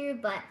read through,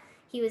 but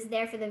he was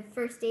there for the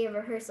first day of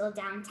rehearsal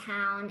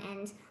downtown,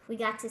 and we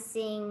got to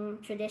sing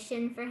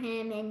tradition for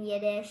him in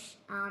Yiddish.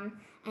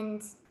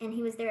 And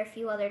he was there a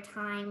few other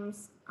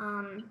times.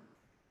 And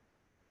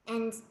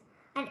and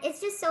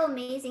it's just so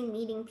amazing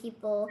meeting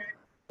people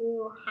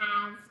who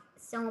have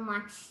so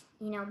much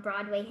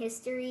Broadway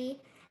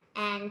history,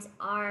 and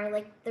are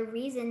like the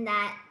reason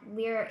that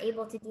we're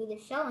able to do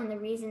this show, and the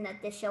reason that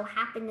this show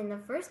happened in the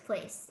first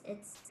place.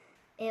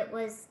 It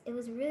was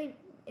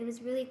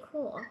really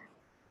cool.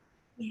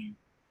 Yeah.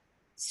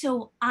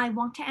 So, I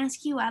want to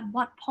ask you at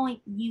what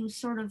point you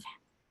sort of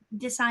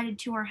decided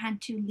to or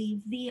had to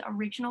leave the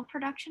original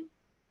production?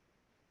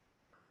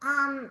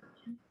 um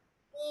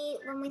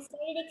when we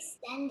started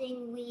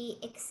extending, we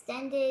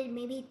extended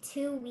maybe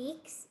 2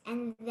 weeks,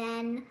 and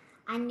then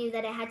I knew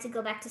that I had to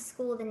go back to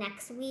school the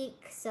next week.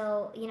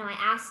 So, I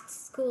asked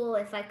school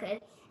if I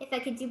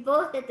could do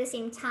both at the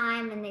same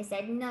time, and they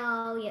said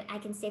no. I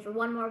can stay for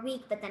one more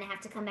week, but then I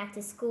have to come back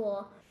to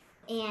school.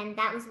 And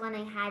that was when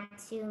I had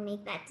to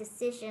make that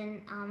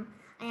decision.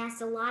 I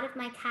asked a lot of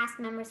my cast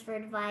members for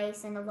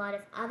advice, and a lot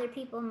of other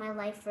people in my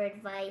life for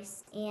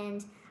advice,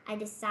 and I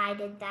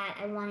decided that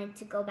I wanted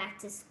to go back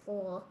to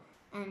school.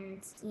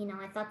 And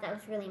I thought that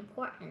was really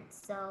important.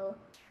 So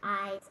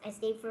I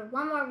stayed for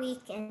one more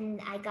week,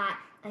 and I got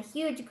a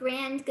huge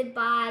grand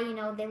goodbye.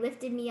 They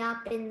lifted me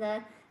up in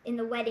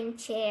the wedding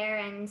chair,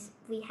 and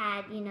we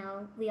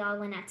all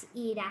went out to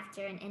eat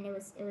after, and it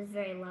was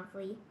very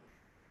lovely.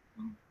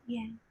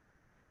 Yeah.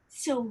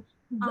 So,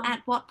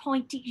 at what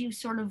point did you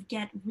sort of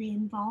get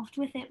re-involved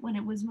with it when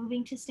it was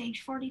moving to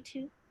stage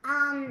 42?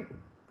 Um,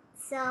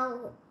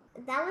 so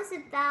that was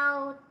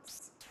about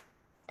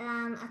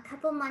a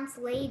couple months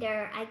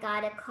later. I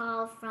got a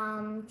call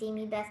from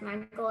Jamie Beth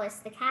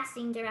Margolis, the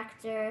casting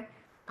director,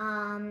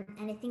 and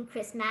I think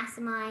Chris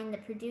Massimine, the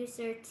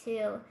producer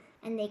too.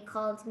 And they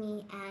called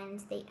me, and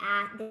they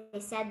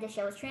said the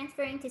show was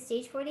transferring to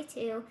Stage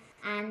 42,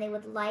 and they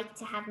would like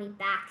to have me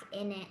back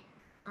in it.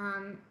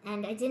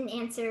 And I didn't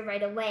answer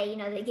right away.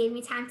 They gave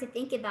me time to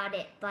think about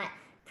it, but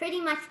pretty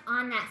much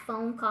on that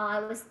phone call, I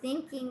was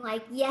thinking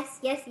like, yes,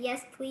 yes,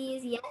 yes,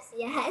 please, yes,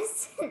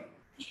 yes.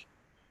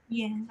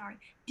 Yeah, sorry.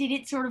 Did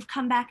it sort of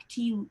come back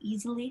to you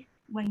easily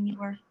when you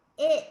were?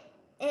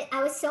 it,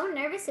 I was so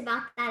nervous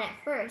about that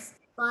at first,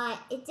 but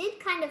it did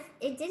kind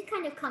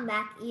of come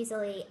back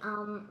easily.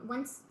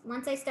 Once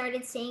I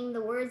started saying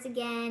the words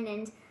again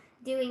and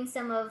doing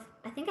some of,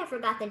 I think I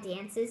forgot the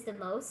dances the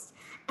most.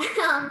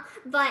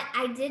 But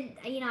I did,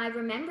 I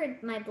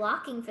remembered my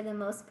blocking for the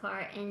most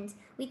part, and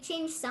we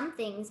changed some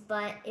things,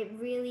 but it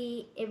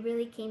really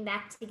came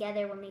back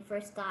together when we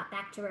first got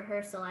back to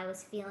rehearsal. I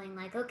was feeling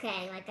like,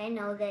 okay, like I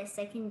know this,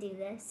 I can do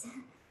this.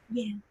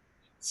 Yeah.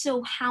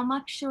 So how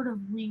much sort of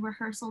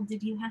re-rehearsal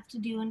did you have to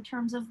do in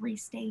terms of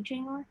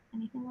restaging or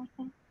anything like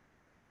that?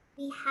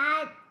 We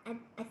had,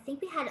 I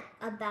think we had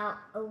about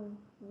a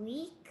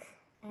week,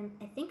 and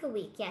I think a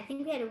week. Yeah, I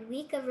think we had a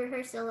week of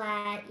rehearsal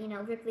at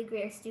Ripley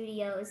Greer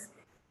Studios,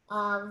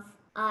 of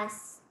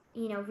us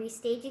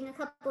restaging a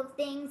couple of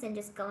things and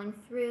just going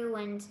through.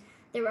 And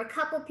there were a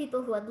couple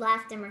people who had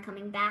left and were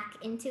coming back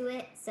into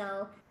it,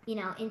 so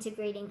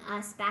integrating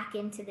us back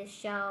into the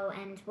show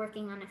and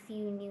working on a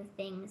few new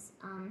things.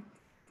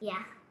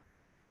 Yeah.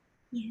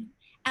 Yeah.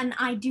 And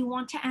I do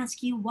want to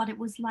ask you what it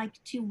was like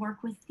to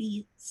work with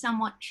the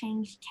somewhat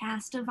changed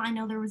cast of, I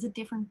know there was a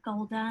different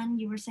Golda and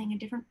you were saying a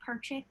different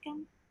Perchik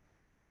and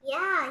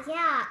Yeah,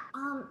 yeah.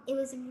 It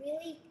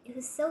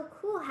was so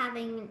cool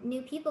having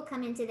new people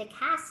come into the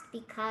cast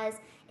because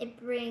it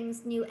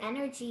brings new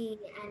energy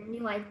and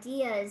new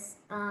ideas,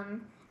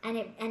 and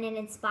it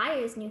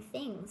inspires new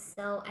things.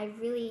 So I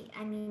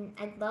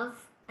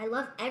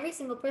love every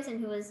single person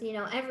who was,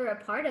 ever a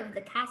part of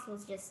the cast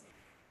was just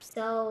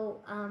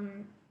so,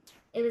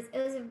 it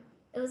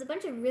was a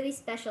bunch of really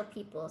special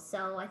people.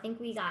 So I think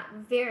we got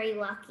very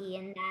lucky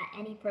in that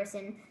any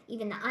person,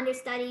 even the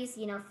understudies,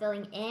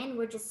 filling in,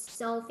 were just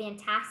so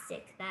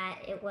fantastic that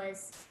it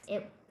was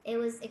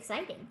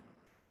exciting.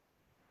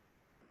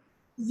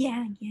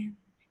 yeah, yeah.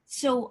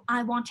 So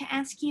I want to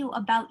ask you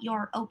about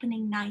your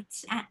opening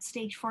nights at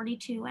Stage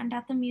 42 and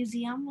at the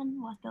museum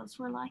and what those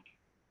were like.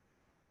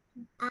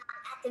 At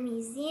the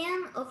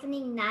museum,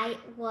 opening night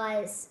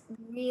was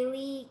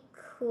really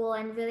cool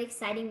and really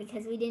exciting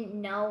because we didn't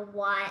know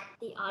what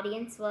the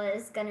audience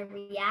was gonna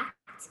react.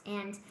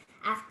 And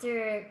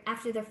after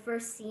the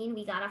first scene,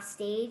 we got off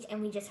stage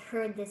and we just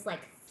heard this like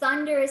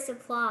thunderous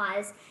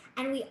applause,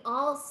 and we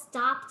all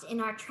stopped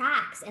in our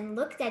tracks and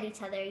looked at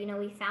each other.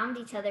 We found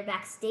each other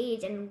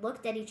backstage and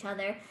looked at each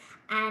other,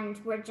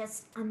 and were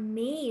just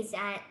amazed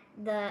at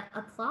the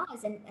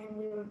applause. And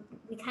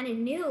we kind of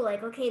knew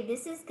like, okay,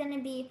 this is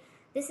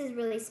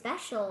really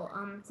special,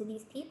 to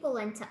these people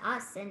and to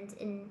us,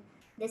 and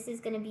this is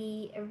going to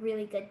be a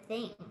really good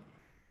thing.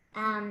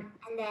 And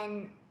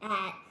then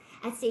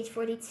at stage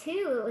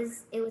 42,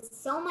 it was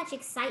so much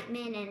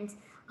excitement and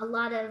a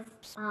lot of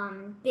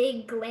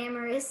big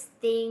glamorous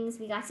things.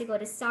 We got to go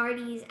to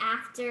Sardi's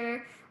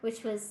after,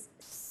 which was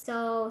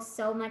so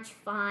much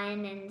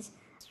fun. And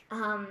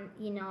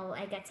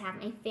I got to have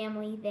my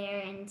family there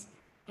and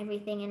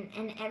everything,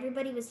 and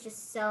everybody was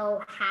just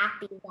so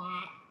happy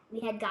that we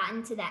had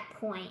gotten to that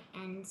point.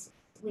 And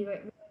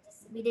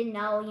we didn't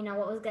know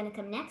what was going to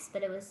come next,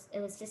 but it was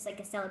just like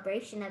a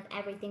celebration of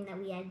everything that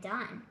we had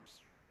done.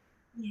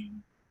 Yeah.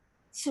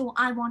 So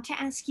I want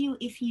to ask you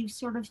if you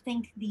sort of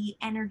think the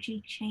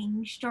energy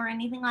changed or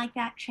anything like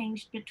that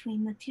changed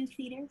between the two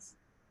theaters.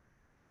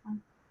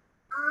 Um,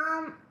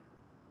 um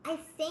I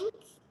think,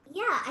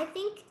 yeah, I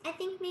think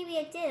maybe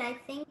it did. I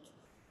think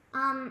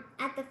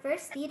at the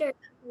first theater it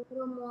was a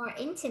little more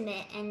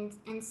intimate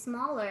and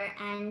smaller,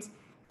 and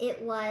it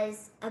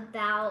was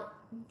about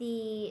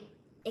the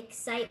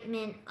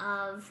excitement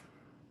of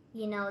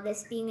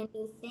this being a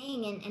new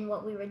thing, and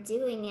what we were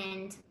doing.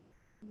 And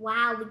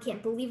wow, we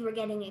can't believe we're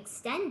getting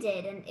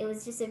extended. And it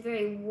was just a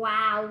very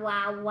wow,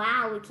 wow,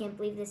 wow, we can't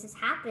believe this is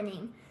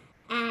happening.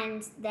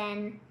 And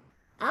then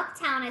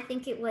Uptown, I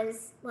think it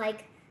was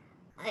like,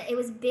 it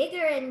was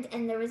bigger,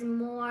 and there was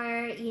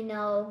more,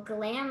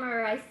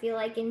 glamour, I feel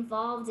like,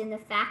 involved in the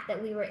fact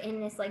that we were in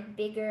this like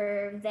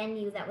bigger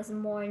venue that was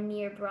more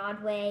near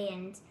Broadway.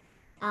 And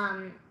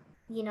um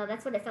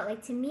that's what it felt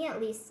like to me, at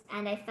least.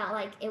 And I felt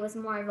like it was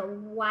more of a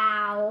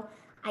wow,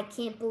 I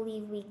can't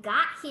believe we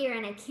got here,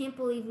 and I can't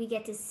believe we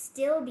get to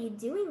still be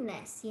doing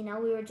this. We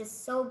were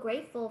just so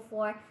grateful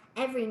for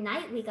every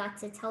night we got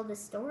to tell the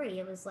story.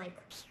 It was like,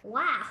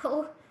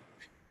 wow.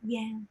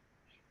 yeah.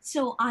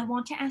 So I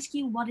want to ask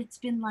you what it's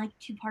been like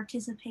to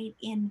participate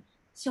in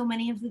so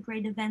many of the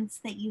great events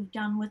that you've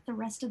done with the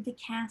rest of the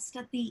cast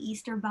at the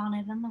Easter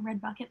Bonnet and the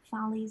Red Bucket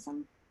Follies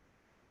and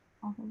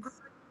all those.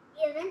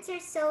 The events are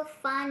so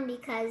fun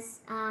because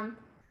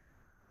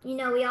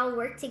we all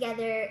work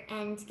together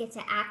and get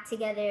to act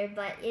together,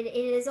 but it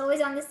is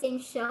always on the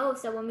same show.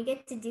 So when we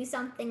get to do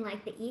something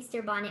like the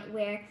Easter Bonnet,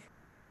 where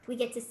we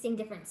get to sing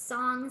different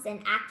songs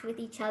and act with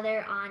each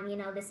other on,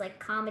 this like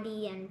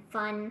comedy and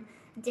fun,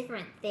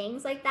 different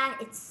things like that,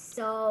 it's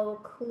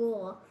so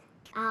cool.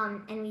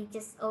 And we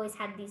just always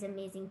had these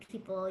amazing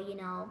people,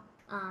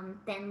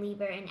 Ben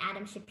Lieber and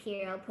Adam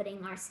Shapiro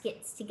putting our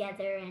skits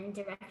together and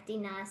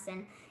directing us.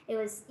 And it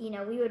was,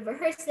 we would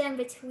rehearse them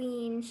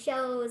between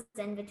shows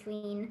and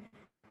between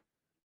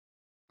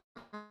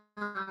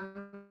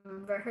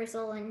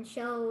rehearsal and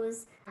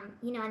shows,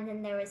 and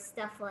then there was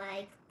stuff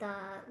like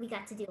we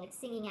got to do like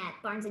singing at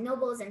Barnes and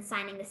Nobles and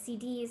signing the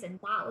CDs, and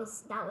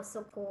that was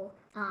so cool.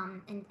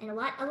 And a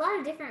lot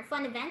of different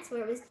fun events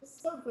where it was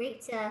just so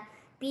great to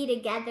be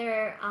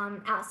together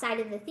outside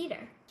of the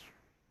theater.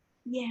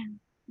 Yeah,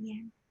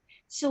 yeah.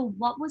 So,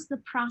 what was the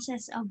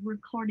process of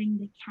recording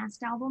the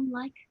cast album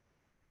like?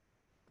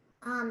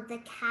 The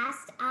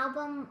cast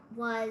album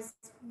was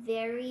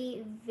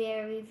very,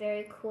 very,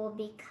 very cool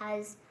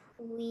because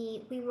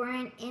we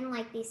weren't in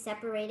like these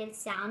separated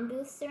sound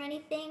booths or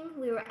anything.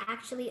 We were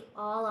actually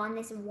all on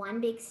this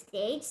one big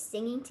stage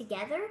singing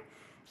together.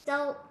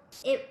 So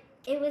it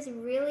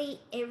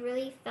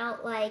really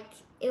felt like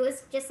it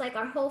was just like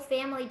our whole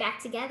family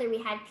back together.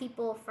 We had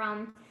people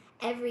from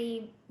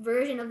every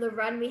version of the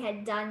run we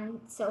had done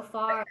so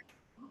far,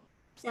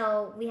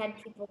 so we had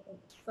people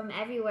from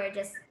everywhere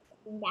just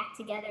back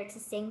together to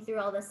sing through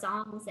all the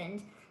songs,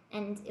 and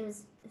it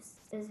was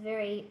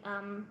very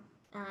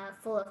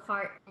full of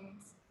heart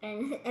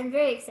and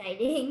very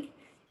exciting.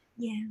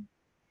 Yeah.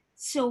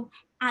 So,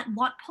 at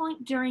what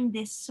point during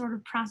this sort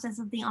of process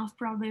of the off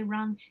Broadway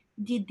run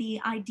did the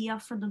idea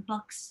for the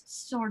books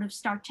sort of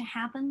start to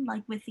happen,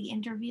 like with the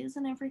interviews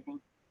and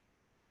everything?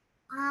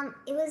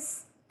 It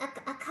was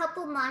a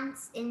couple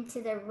months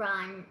into the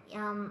run,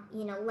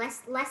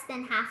 less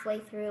than halfway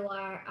through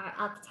our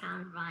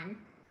Uptown run,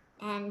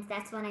 and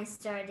that's when I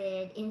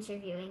started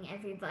interviewing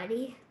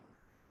everybody.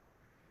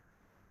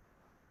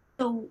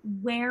 So,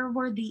 where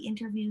were the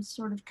interviews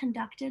sort of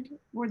conducted?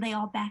 Were they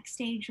all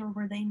backstage or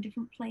were they in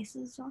different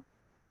places? Or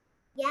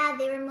Yeah,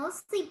 they were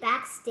mostly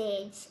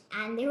backstage,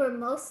 and they were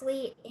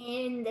mostly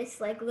in this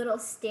like little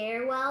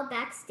stairwell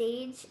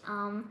backstage,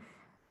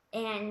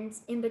 and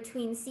in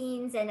between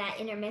scenes and at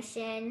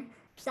intermission.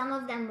 Some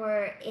of them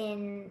were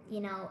in,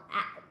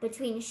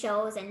 between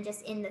shows and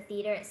just in the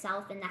theater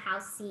itself in the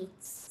house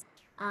seats.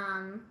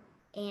 Um,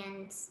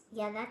 and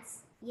yeah,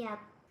 yeah,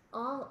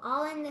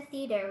 all in the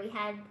theater. We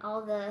had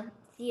all the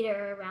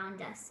theater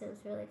around us.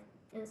 It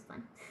was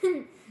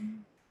fun.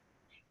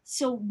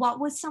 so, what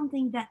was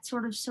something that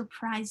sort of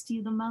surprised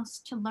you the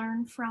most to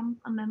learn from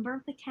a member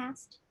of the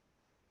cast?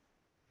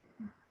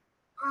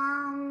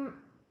 um,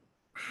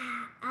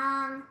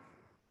 um,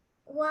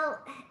 Well,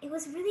 it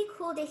was really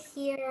cool to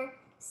hear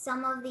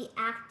some of the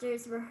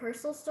actors'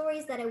 rehearsal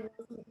stories that I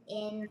wasn't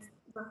in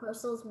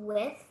rehearsals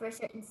with for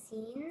certain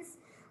scenes.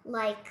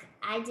 Like,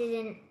 I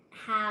didn't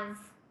have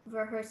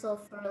rehearsal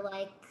for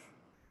like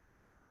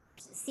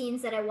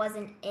scenes that I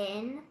wasn't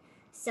in.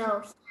 So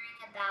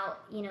hearing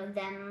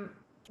about,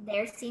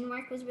 their scene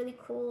work was really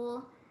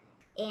cool.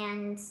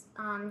 And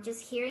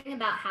just hearing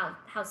about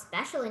how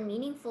special and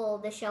meaningful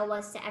the show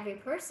was to every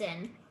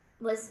person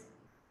was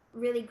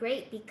really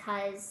great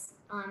because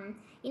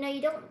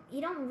you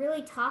don't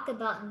really talk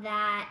about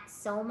that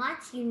so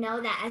much. You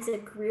know that as a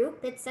group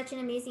it's such an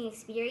amazing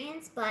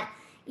experience, but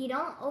you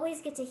don't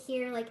always get to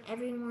hear like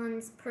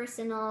everyone's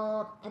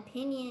personal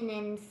opinion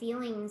and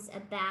feelings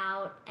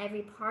about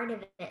every part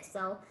of it.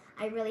 So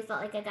I really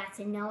felt like I got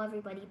to know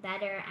everybody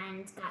better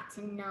and got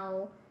to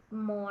know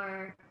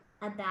more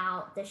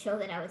about the show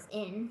that I was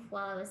in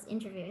while I was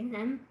interviewing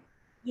them.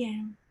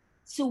 Yeah.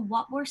 So,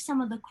 what were some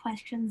of the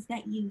questions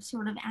that you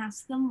sort of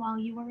asked them while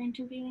you were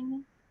interviewing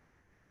them?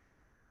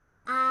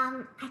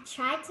 I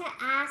tried to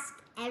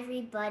ask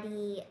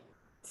everybody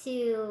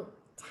to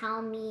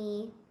tell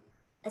me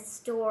a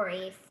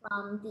story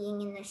from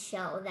being in the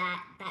show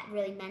that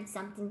really meant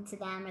something to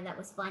them or that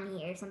was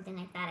funny or something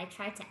like that. I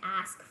tried to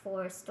ask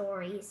for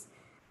stories,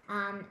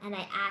 and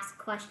I asked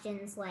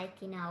questions like,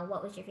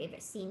 what was your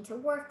favorite scene to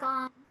work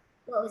on?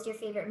 What was your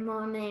favorite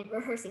moment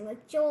rehearsing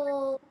with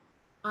Joel?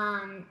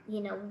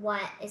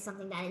 What is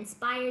something that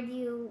inspired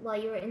you while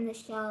you were in the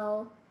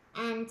show?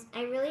 And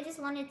I really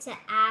just wanted to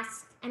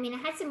ask, I mean, I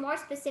had some more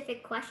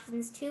specific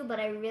questions too, but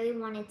I really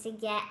wanted to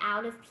get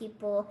out of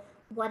people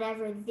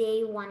whatever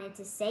they wanted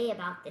to say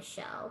about the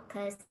show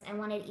because I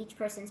wanted each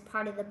person's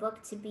part of the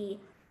book to be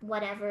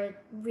whatever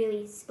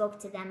really spoke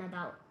to them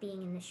about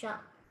being in the show.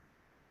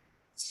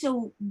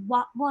 So,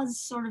 what was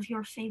sort of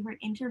your favorite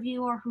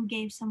interview, or who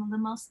gave some of the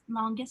most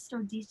longest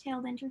or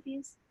detailed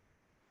interviews?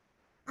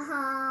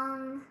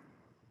 Um,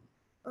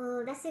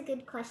 Oh, that's a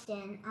good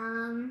question.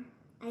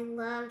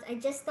 I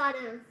just thought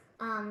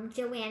of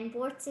Joanne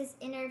Bortz's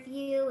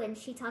interview, and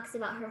she talks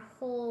about her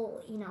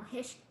whole,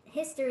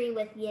 history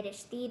with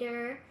Yiddish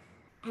theater,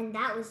 and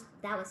that was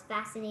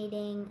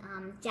fascinating.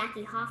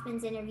 Jackie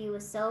Hoffman's interview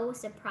was so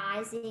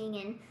surprising,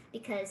 and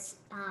because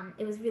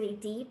it was really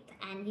deep,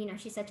 and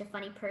she's such a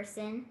funny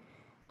person.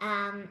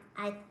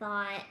 I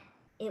thought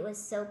it was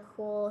so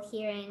cool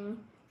hearing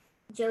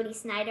Jodie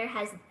Snyder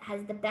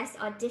has the best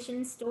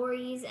audition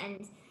stories,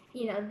 and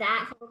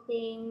that whole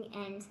thing,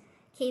 and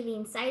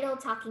Kayleen Seidel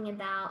talking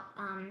about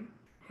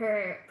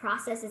her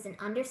process as an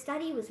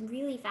understudy was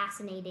really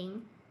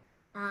fascinating.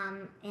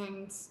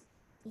 And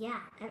yeah,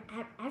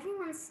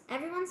 everyone's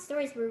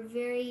stories were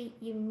very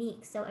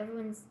unique. So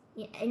everyone's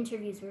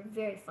interviews were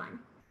very fun.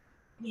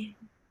 Yeah.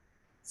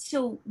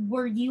 So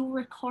were you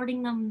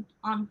recording them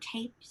on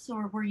tapes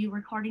or were you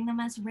recording them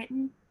as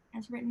written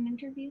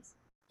interviews?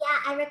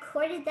 Yeah, I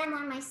recorded them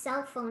on my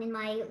cell phone in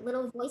my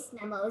little voice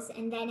memos,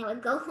 and then I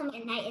would go home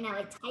at night and I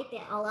would type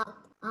it all up.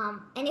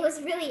 And it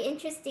was really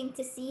interesting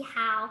to see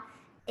how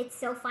it's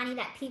so funny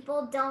that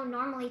people don't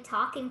normally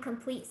talk in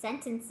complete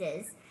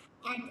sentences.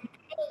 And I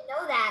didn't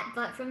know that,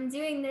 but from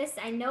doing this,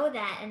 I know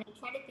that, and I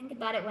try to think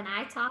about it when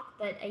I talk,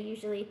 but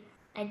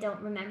I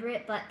don't remember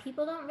it. But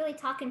people don't really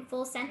talk in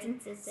full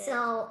sentences,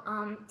 so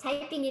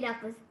typing it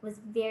up was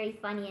very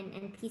funny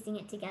and piecing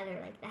it together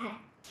like that.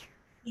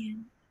 Yeah.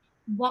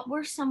 What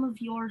were some of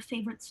your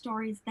favorite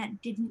stories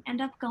that didn't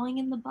end up going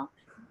in the book?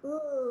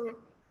 Ooh,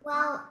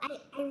 well,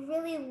 I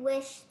really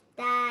wish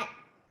that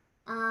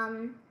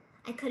um,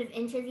 I could have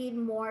interviewed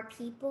more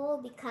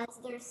people because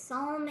there's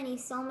so many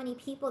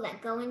people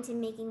that go into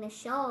making the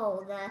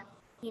show.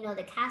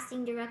 The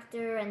casting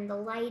director and the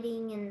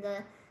lighting and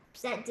the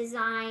set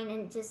design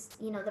and just,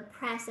 the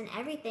press and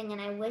everything.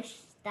 And I wish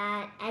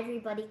that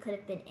everybody could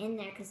have been in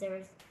there because there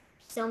was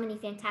so many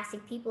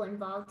fantastic people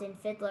involved in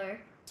Fiddler.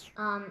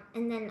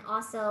 And then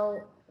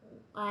also,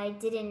 I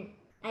didn't.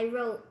 I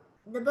wrote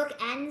the book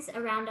ends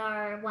around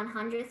our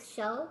 100th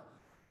show,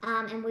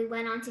 and we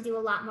went on to do a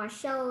lot more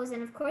shows.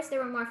 And of course, there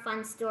were more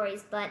fun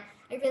stories. But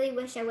I really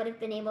wish I would have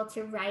been able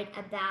to write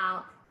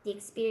about the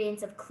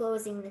experience of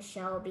closing the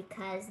show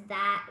because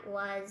that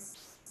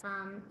was,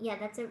 yeah,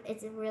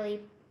 it's a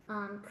really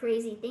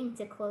crazy thing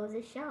to close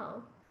a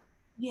show.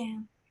 Yeah.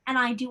 And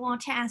I do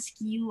want to ask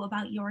you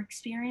about your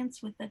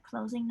experience with the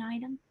closing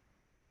item.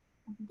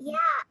 Yeah,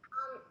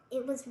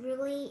 it was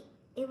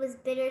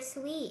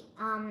bittersweet.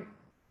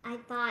 I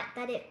thought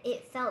that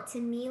it felt to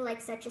me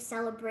like such a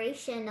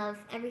celebration of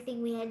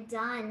everything we had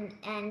done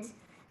and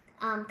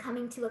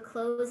coming to a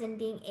close and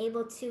being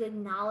able to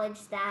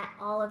acknowledge that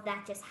all of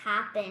that just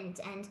happened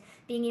and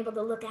being able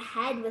to look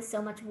ahead with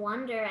so much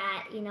wonder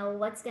at,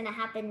 what's going to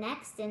happen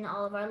next in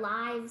all of our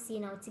lives,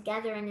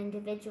 together and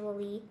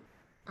individually,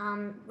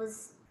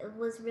 was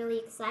really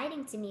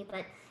exciting to me.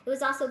 But it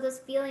was also those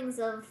feelings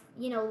of,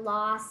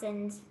 loss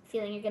and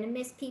feeling you're going to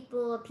miss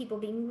people, people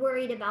being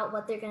worried about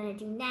what they're going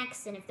to do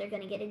next and if they're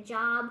going to get a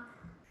job.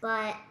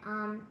 But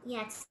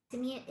yeah, to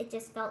me, it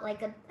just felt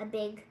like a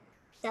big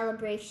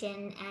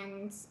celebration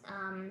and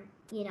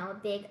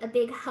a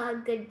big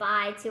hug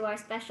goodbye to our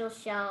special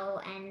show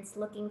and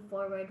looking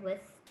forward with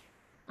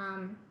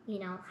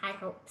high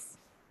hopes.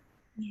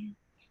 Yeah.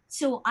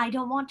 So I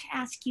don't want to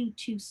ask you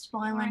to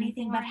spoil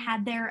anything, but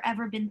had there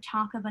ever been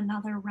talk of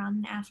another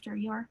run after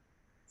your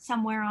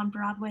somewhere on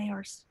Broadway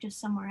or just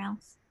somewhere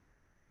else?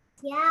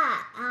 Yeah,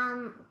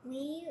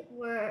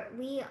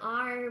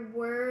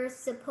 we're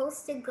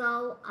supposed to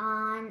go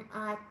on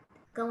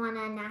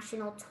a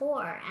national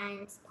tour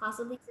and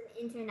possibly some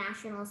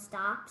international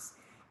stops.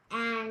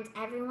 And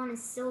everyone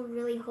is still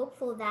really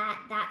hopeful that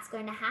that's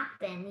going to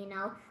happen.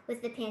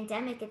 With the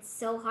pandemic, it's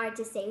so hard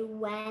to say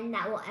when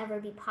that will ever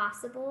be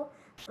possible.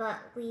 But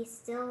we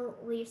still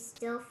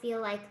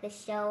feel like the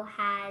show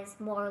has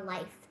more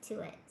life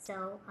to it.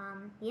 So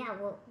yeah,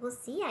 we'll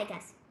see, I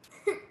guess.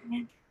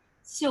 Yeah.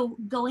 So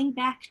going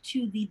back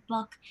to the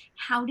book,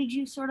 how did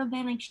you sort of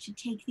manage to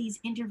take these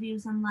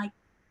interviews and like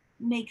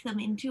make them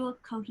into a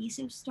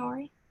cohesive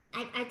story?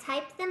 I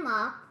typed them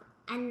up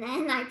and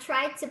then I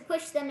tried to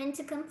push them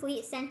into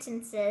complete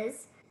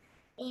sentences.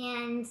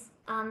 And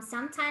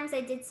sometimes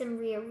I did some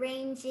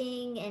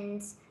rearranging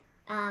and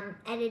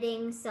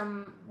editing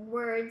some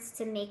words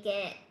to make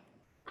it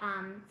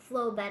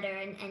flow better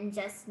and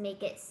just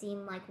make it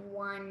seem like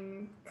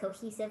one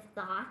cohesive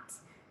thought.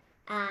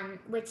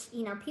 Which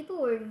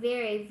people were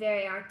very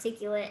very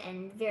articulate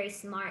and very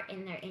smart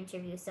in their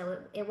interview, so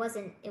it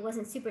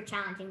wasn't super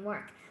challenging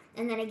work.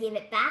 And then I gave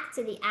it back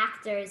to the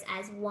actors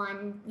as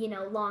one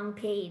long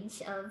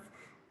page of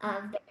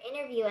their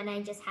interview, and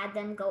I just had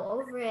them go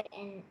over it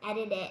and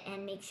edit it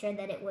and make sure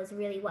that it was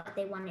really what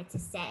they wanted to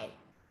say.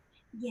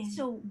 Yeah.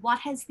 So what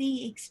has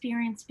the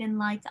experience been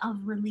like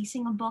of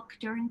releasing a book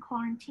during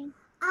quarantine?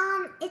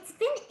 It's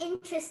been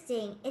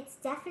interesting. It's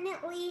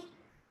definitely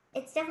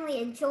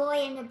a joy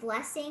and a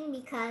blessing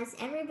because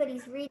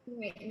everybody's reading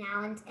right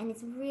now, and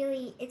it's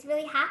really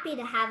happy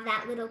to have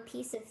that little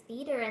piece of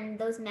theater and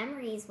those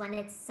memories when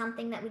it's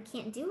something that we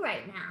can't do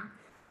right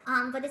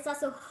now. But it's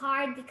also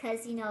hard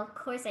because of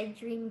course I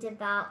dreamed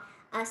about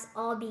us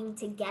all being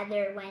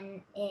together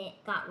when it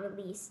got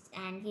released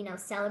and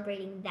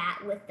celebrating that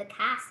with the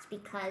cast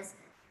because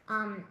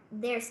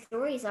their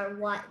stories are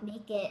what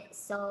make it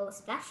so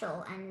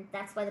special, and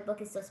that's why the book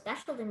is so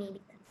special to me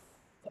because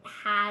it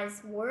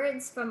has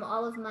words from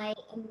all of my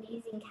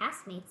amazing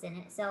castmates in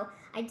it. So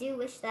I do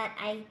wish that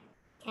I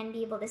can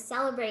be able to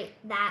celebrate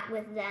that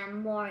with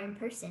them more in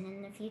person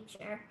in the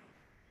future.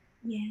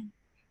 Yeah.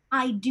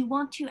 I do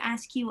want to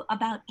ask you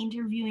about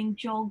interviewing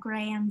Joel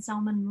Grey and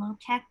Zelman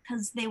Lotek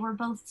because they were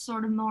both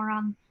sort of more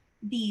on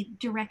the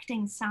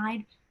directing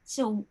side.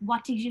 So,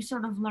 what did you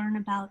sort of learn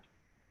about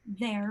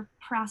their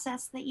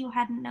process that you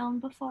hadn't known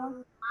before?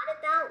 Not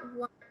about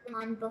what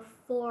went on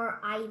before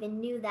I even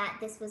knew that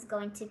this was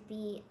going to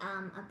be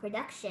a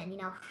production. You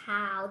know,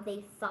 how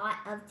they thought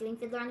of doing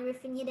Fiddler on the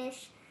Roof in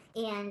Yiddish,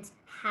 and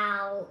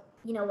how,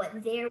 you know,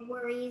 what their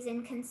worries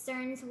and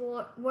concerns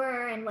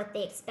were and what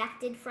they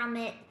expected from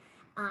it.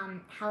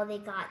 How they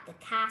got the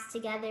cast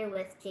together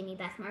with Jamie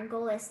Beth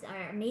Margolis,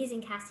 our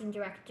amazing casting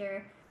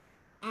director,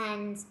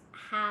 and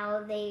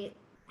how they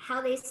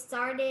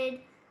started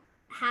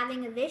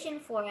having a vision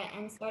for it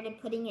and started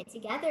putting it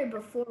together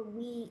before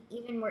we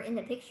even were in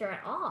the picture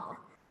at all.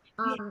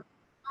 Yeah. Yeah,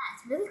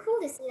 it's really cool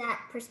to see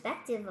that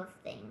perspective of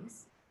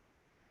things.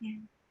 Yeah.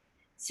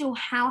 So,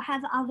 how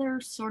have other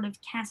sort of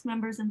cast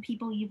members and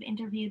people you've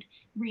interviewed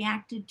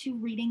reacted to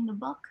reading the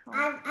book?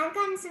 I've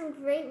gotten some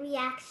great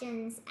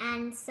reactions,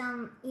 and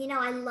some, you know,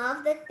 I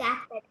love the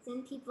fact that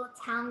some people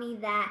tell me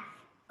that,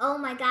 oh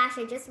my gosh,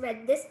 I just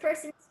read this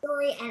person's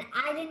story and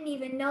I didn't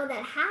even know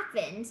that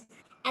happened.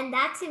 And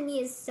that to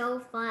me is so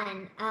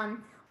fun.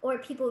 Or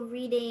people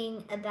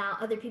reading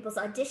about other people's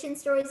audition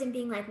stories and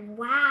being like,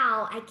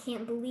 wow, I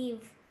can't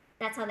believe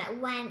that's how that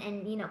went.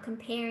 And, you know,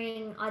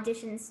 comparing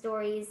audition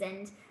stories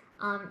and,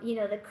 you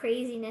know, the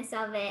craziness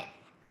of it.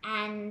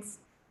 And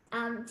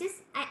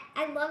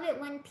I love it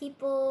when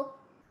people,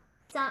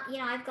 some, you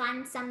know, I've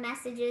gotten some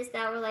messages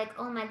that were like,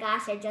 oh my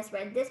gosh, I just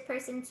read this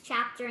person's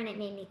chapter and it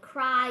made me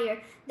cry,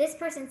 or this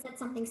person said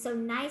something so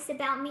nice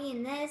about me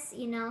in this,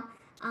 you know.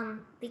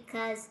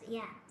 Because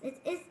yeah,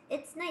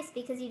 it's nice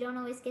because you don't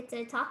always get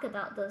to talk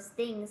about those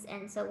things,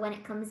 and so when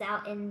it comes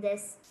out in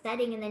this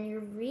setting and then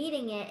you're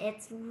reading it,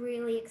 it's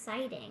really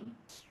exciting.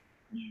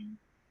 Yeah.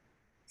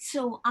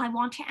 So, I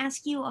want to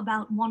ask you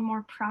about one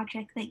more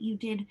project that you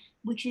did,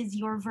 which is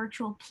your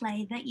virtual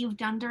play that you've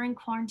done during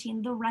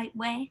quarantine the right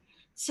way.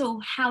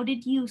 So, how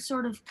did you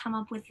sort of come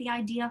up with the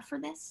idea for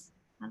this?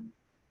 Um,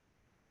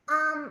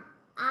 Um,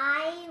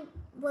 I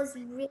was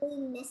really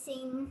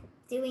missing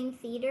doing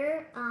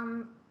theater.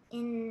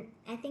 In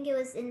I think it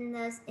was in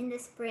the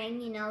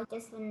spring, you know,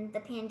 just when the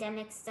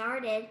pandemic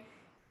started,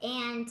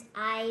 and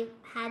I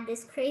had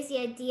this crazy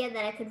idea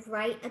that I could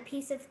write a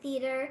piece of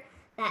theater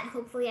that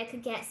hopefully I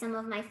could get some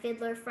of my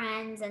fiddler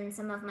friends and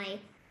some of my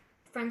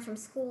friends from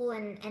school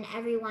and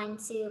everyone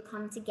to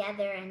come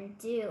together and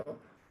do.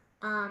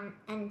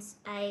 And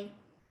I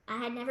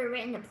had never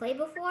written a play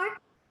before,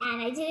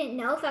 and I didn't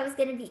know if I was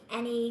going to be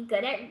any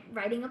good at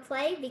writing a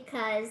play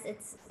because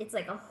it's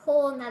like a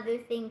whole nother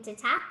thing to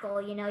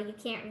tackle. You know, you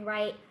can't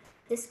write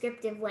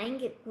descriptive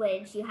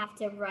language. You have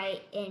to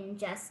write in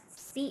just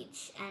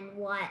speech and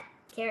what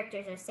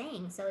characters are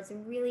saying. So it's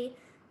really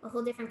a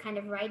whole different kind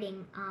of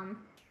writing.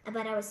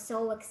 But I was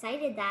so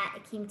excited that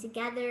it came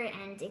together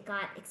and it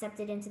got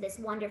accepted into this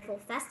wonderful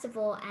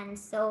festival, and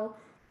so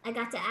I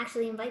got to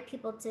actually invite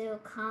people to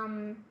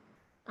come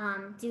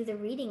do the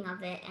reading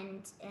of it,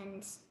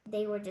 and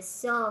they were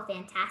just so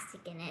fantastic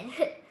in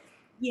it.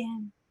 yeah.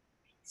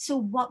 So,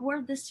 what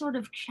were the sort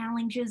of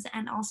challenges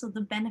and also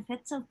the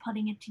benefits of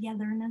putting it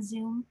together in a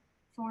Zoom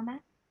format?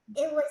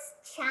 It was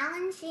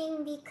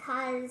challenging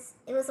because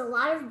it was a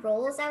lot of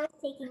roles I was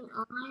taking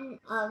on,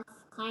 of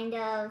kind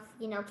of,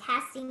 you know,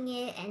 casting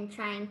it and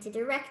trying to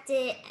direct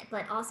it,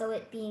 but also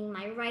it being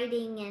my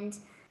writing, and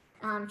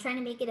trying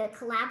to make it a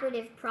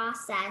collaborative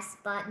process,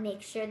 but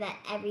make sure that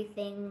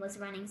everything was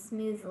running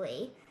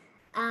smoothly.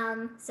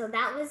 So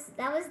that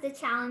was the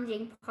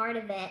challenging part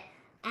of it,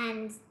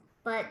 and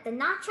but the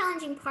not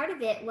challenging part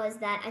of it was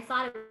that I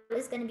thought it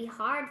was going to be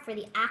hard for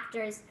the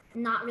actors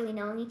not really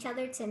knowing each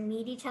other to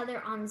meet each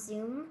other on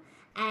Zoom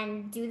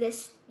and do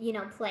this, you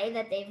know, play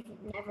that they've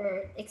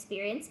never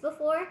experienced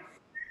before.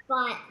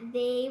 But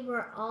they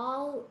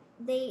all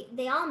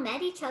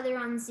met each other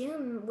on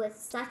Zoom with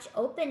such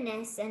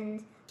openness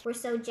and were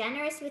so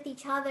generous with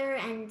each other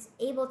and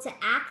able to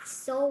act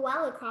so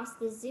well across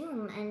the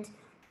Zoom. And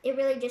it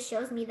really just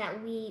shows me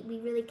that we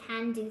really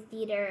can do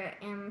theater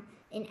in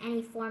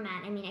any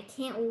format. I mean, I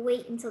can't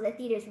wait until the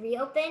theaters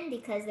reopen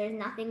because there's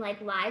nothing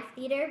like live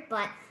theater,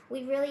 but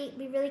we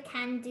really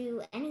can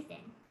do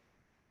anything.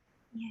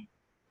 Yeah.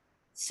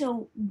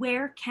 So,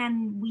 where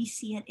can we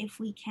see it if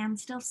we can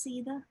still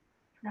see the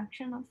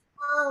production of?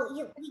 Oh,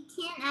 you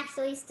can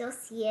actually still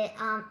see it.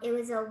 It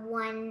was a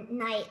one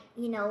night,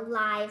 you know,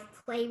 live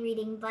play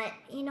reading, but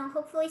you know,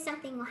 hopefully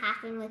something will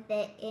happen with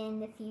it in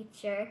the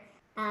future.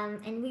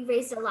 And we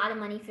raised a lot of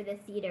money for the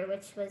theater,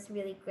 which was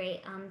really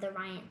great. The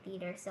Ryant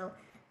Theater. So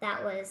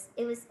that was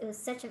it was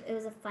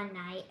a fun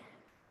night.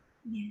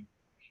 Yeah.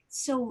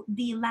 So,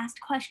 the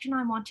last question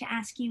I want to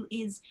ask you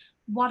is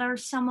what are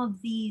some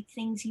of the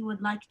things you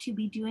would like to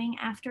be doing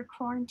after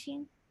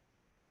quarantine?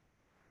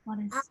 What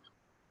Um, is?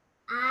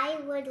 I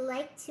would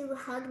like to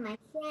hug my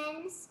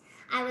friends.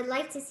 I would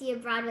like to see a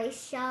Broadway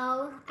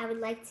show. I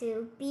would like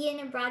to be in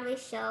a Broadway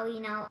show.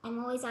 You know, I'm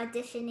always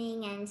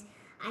auditioning, and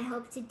I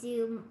hope to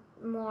do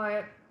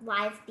more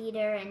live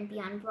theater and be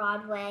on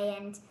Broadway.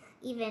 And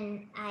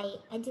even I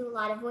do a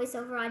lot of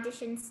voiceover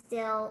auditions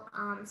still.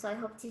 So I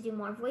hope to do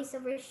more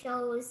voiceover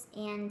shows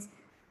and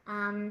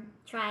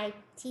try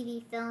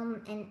TV,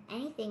 film, and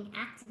anything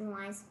acting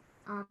wise.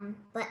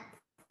 But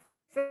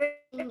first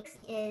thing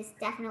is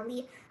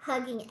definitely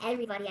hugging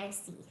everybody I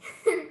see.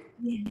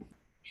 Yeah.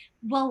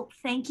 Well,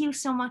 thank you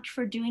so much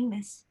for doing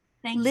this.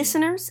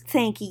 Listeners,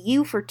 thank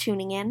you for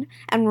tuning in,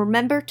 and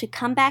remember to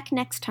come back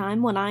next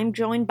time when I'm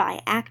joined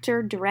by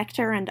actor,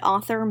 director, and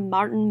author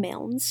Martin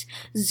Milnes.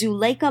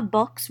 Zuleika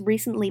Books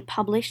recently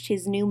published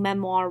his new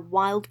memoir,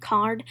 Wild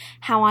Card: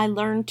 How I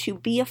Learned to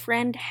Be a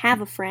Friend,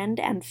 Have a Friend,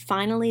 and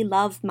Finally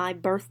Love My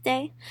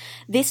Birthday.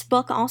 This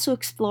book also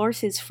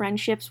explores his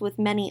friendships with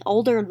many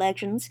older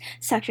legends,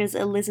 such as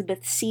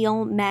Elizabeth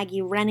Seal,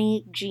 Maggie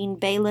Rennie, Jean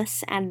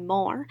Bayliss, and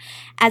more.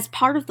 As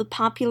part of the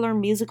popular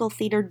musical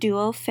theater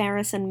duo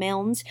Ferris and Milnes,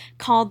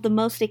 called the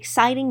most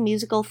exciting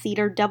musical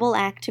theater double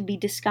act to be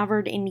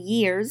discovered in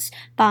years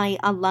by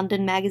a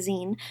London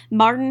magazine,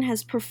 Martin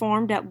has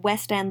performed at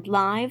West End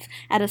Live,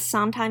 at a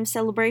Sondheim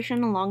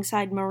celebration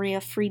alongside Maria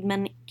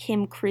Friedman,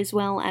 Kim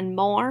Criswell, and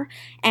more,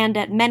 and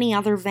at many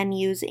other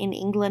venues in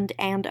England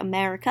and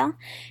America.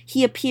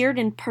 He appeared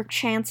in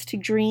Perchance to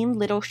Dream,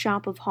 Little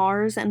Shop of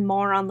Horrors, and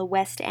more on the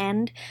West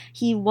End.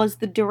 He was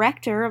the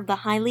director of the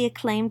highly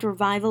acclaimed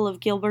revival of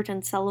Gilbert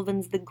and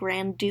Sullivan's The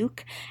Grand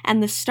Duke,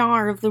 and the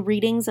star of the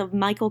readings of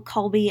Michael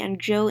Colby and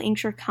Joe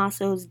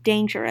Introcasso's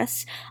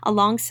Dangerous,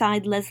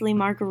 alongside Leslie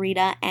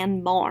Margarita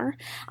and more.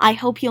 I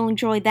hope you'll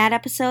enjoy that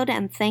episode,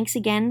 and thanks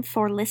again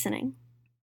for listening.